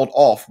be held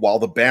off while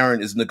the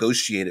Baron is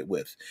negotiated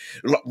with.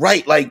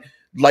 Right, like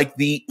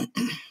the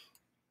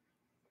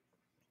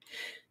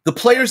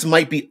players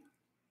might be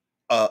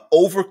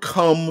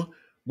overcome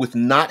with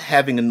not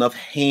having enough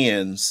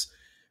hands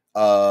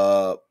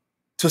to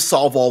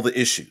solve all the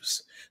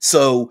issues.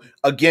 So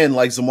again,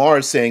 like Zamar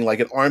is saying, like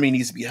an army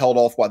needs to be held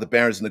off while the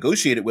Baron is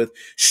negotiated with.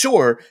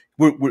 Sure,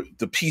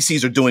 the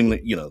PCs are doing,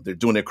 they're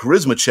doing their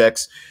charisma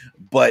checks,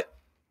 but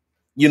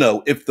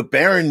if the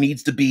Baron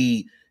needs to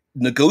be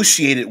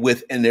negotiated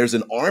with, and there's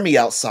an army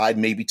outside,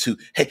 maybe to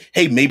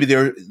hey, maybe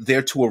they're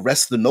there to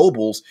arrest the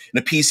nobles,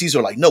 and the PCs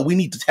are like, no, we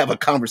need to have a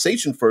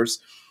conversation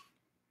first.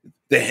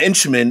 The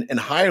henchmen and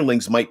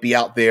hirelings might be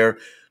out there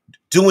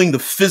doing the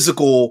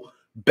physical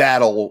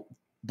battle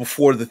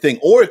before the thing,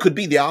 or it could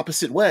be the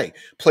opposite way.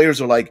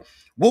 Players are like,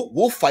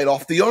 we'll fight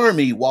off the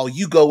army while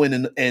you go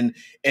in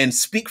and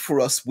speak for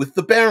us with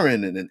the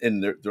Baron,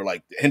 and they're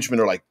like, the henchmen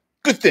are like,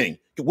 good thing,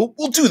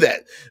 we'll do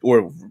that,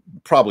 or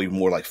probably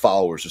more like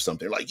followers or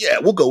something. Like, yeah,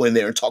 we'll go in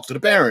there and talk to the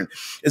Baron.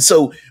 And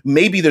so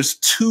maybe there's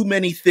too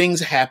many things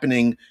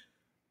happening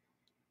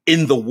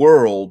in the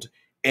world,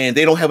 and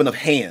they don't have enough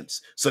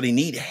hands, so they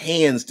need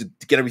hands to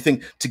get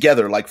everything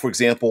together. Like, for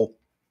example,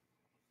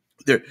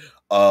 there,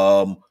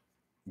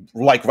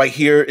 like right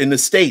here in the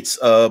States,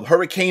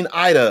 Hurricane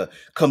Ida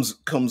comes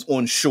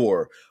on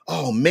shore.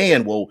 Oh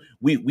man, well,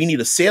 we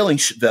need a sailing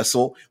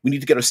vessel. We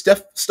need to get our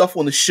stuff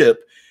on the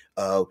ship.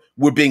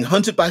 We're being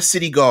hunted by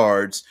city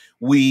guards.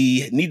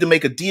 We need to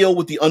make a deal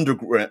with the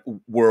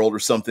underworld or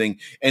something.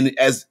 And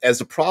as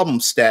the problem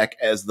stack,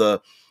 as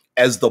the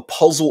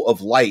puzzle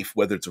of life,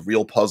 whether it's a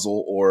real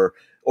puzzle or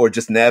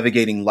just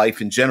navigating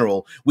life in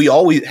general,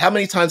 how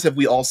many times have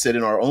we all said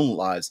in our own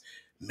lives,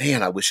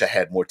 man, I wish I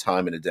had more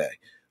time in a day?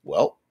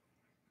 Well,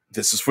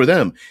 this is for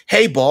them.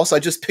 Hey, boss, I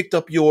just picked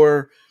up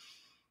your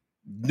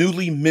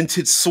newly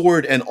minted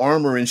sword and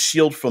armor and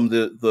shield from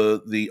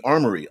the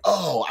armory.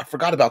 Oh, I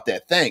forgot about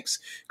that. Thanks.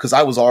 Because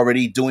I was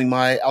already doing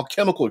my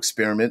alchemical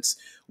experiments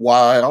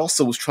while I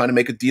also was trying to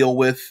make a deal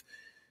with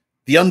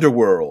the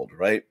underworld,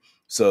 right?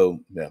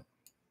 So, yeah.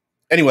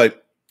 Anyway,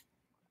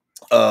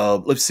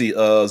 let's see.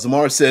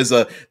 Zamar says,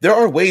 there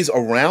are ways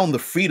around the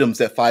freedoms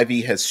that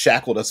 5e has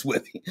shackled us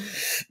with.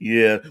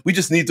 Yeah, we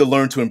just need to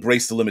learn to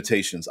embrace the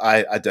limitations.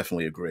 I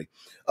definitely agree.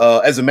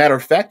 As a matter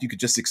of fact, you could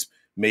just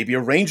maybe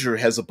a ranger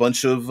has a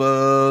bunch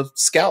of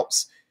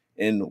scouts.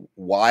 And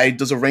why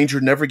does a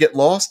ranger never get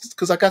lost? It's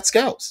because I got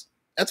scouts.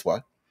 That's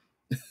why.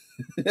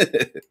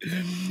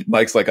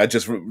 Mike's like, I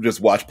just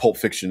watched Pulp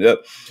Fiction. Yep.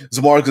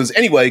 Zamar goes,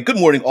 anyway, good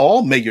morning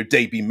all. May your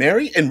day be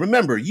merry. And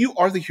remember, you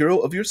are the hero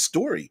of your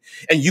story.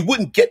 And you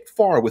wouldn't get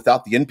far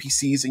without the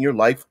NPCs in your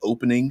life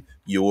opening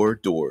your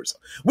doors.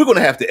 We're going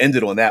to have to end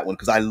it on that one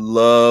because I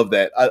love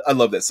that. I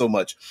love that so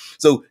much.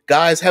 So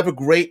guys, have a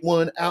great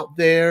one out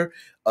there.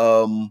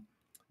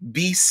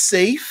 Be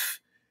safe.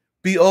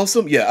 Be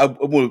awesome. Yeah,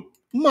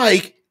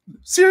 Mike,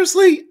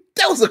 seriously?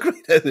 That was a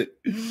great edit.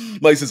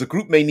 Mike says a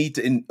group may need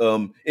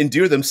to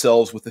endear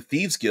themselves with the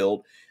Thieves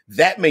Guild.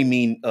 That may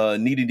mean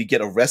needing to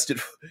get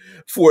arrested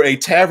for a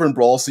tavern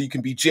brawl so you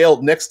can be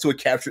jailed next to a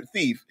captured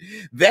thief.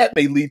 That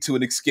may lead to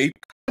an escape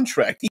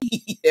contract.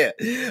 Yeah.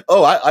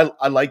 Oh,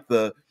 I like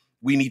the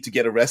we need to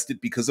get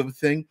arrested because of a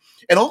thing.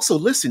 And also,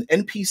 listen,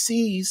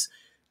 NPCs,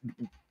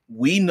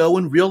 we know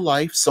in real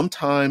life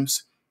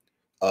sometimes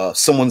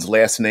someone's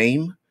last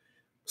name,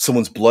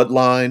 someone's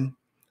bloodline,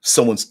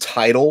 someone's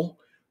title,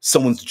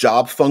 someone's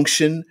job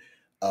function,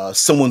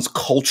 someone's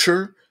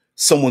culture,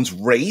 someone's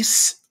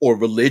race or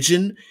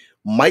religion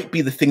might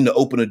be the thing to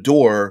open a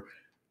door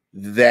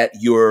that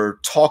your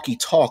talky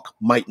talk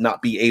might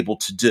not be able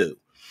to do.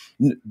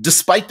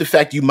 Despite the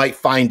fact you might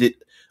find it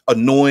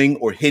annoying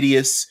or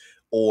hideous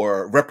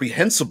or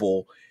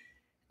reprehensible,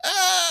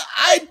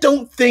 I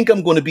don't think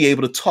I'm going to be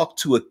able to talk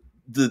to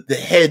the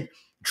head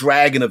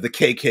dragon of the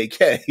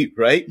KKK,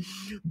 right?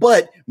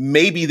 But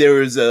maybe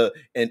there is an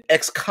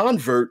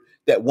ex-convert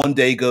that one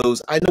day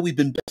goes, I know we've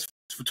been best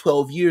friends for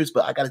 12 years,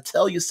 but I got to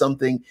tell you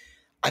something.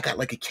 I got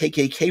like a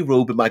KKK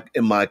robe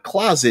in my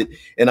closet,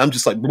 and I'm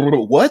just like,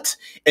 what?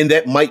 And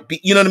that might be,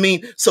 you know what I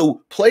mean?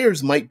 So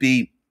players might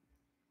be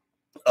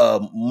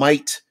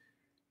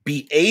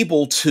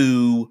able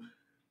to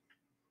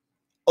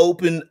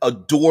open a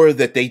door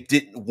that they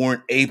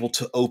weren't able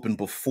to open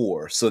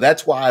before. So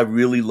that's why I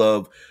really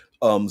love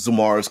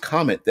Zamar's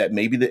comment that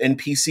maybe the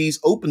NPCs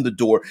open the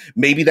door.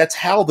 Maybe that's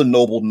how the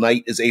noble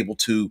knight is able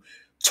to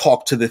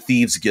talk to the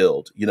Thieves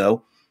Guild, you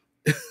know?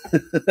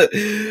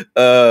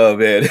 Oh,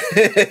 man.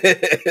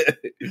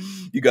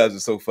 You guys are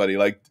so funny.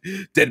 Like,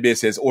 Deadman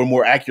says, or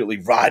more accurately,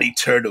 Roddy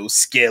Turtle,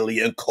 Scaly,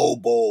 and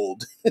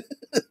Kobold.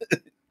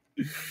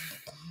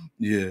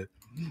 Yeah.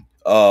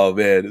 Oh,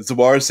 man.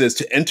 Zamar says,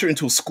 to enter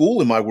into a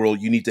school in my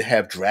world, you need to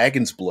have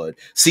dragon's blood.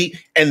 See,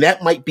 and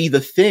that might be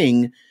the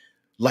thing,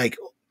 like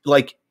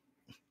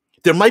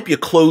there might be a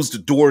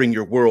closed door in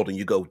your world, and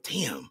you go,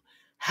 damn,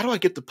 how do I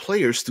get the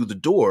players through the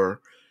door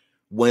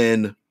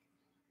when,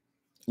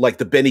 like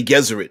the Bene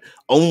Gesserit,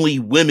 only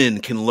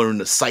women can learn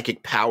the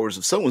psychic powers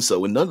of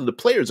so-and-so, and none of the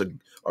players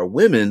are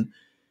women.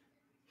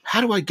 How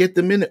do I get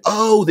them in?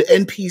 Oh, the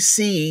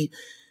NPC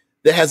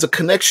that has a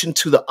connection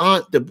to the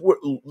aunt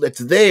that's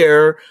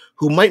there,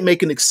 who might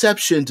make an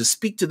exception to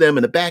speak to them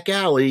in a back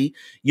alley,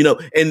 you know,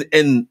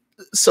 and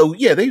so,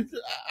 yeah,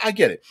 I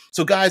get it.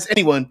 So guys,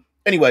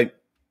 anyway,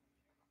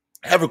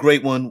 have a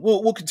great one.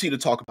 We'll continue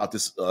to talk about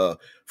this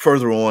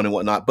further on and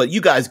whatnot, but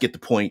you guys get the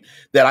point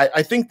that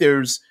I think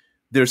there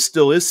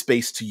still is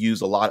space to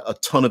use a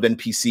ton of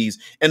NPCs.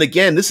 And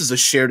again, this is a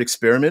shared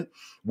experiment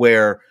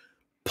where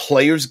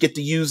players get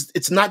to use.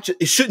 It's not.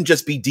 It shouldn't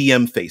just be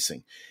DM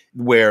facing,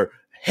 where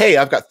hey,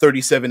 I've got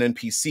 37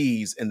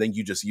 NPCs, and then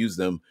you just use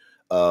them.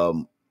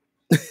 You're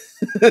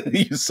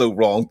so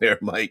wrong there,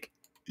 Mike.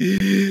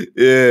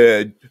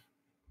 Yeah,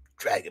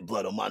 dragon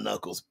blood on my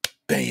knuckles.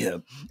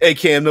 Bam. Hey,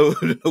 Cam, no,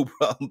 no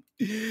problem.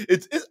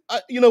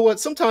 You know what?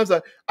 Sometimes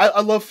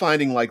I love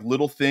finding like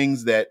little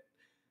things that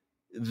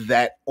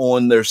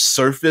on their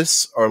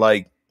surface are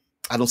like,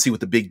 I don't see what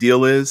the big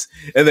deal is,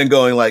 and then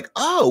going like,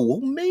 oh,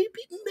 well, maybe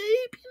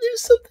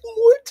there's something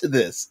more to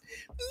this.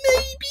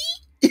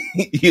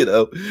 Maybe, you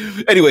know.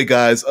 Anyway,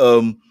 guys,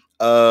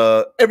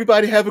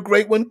 everybody have a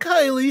great one.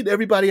 Kylie and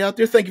everybody out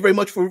there, thank you very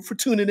much for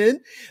tuning in.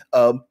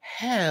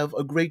 Have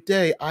a great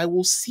day. I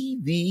will see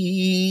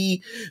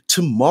thee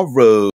tomorrow.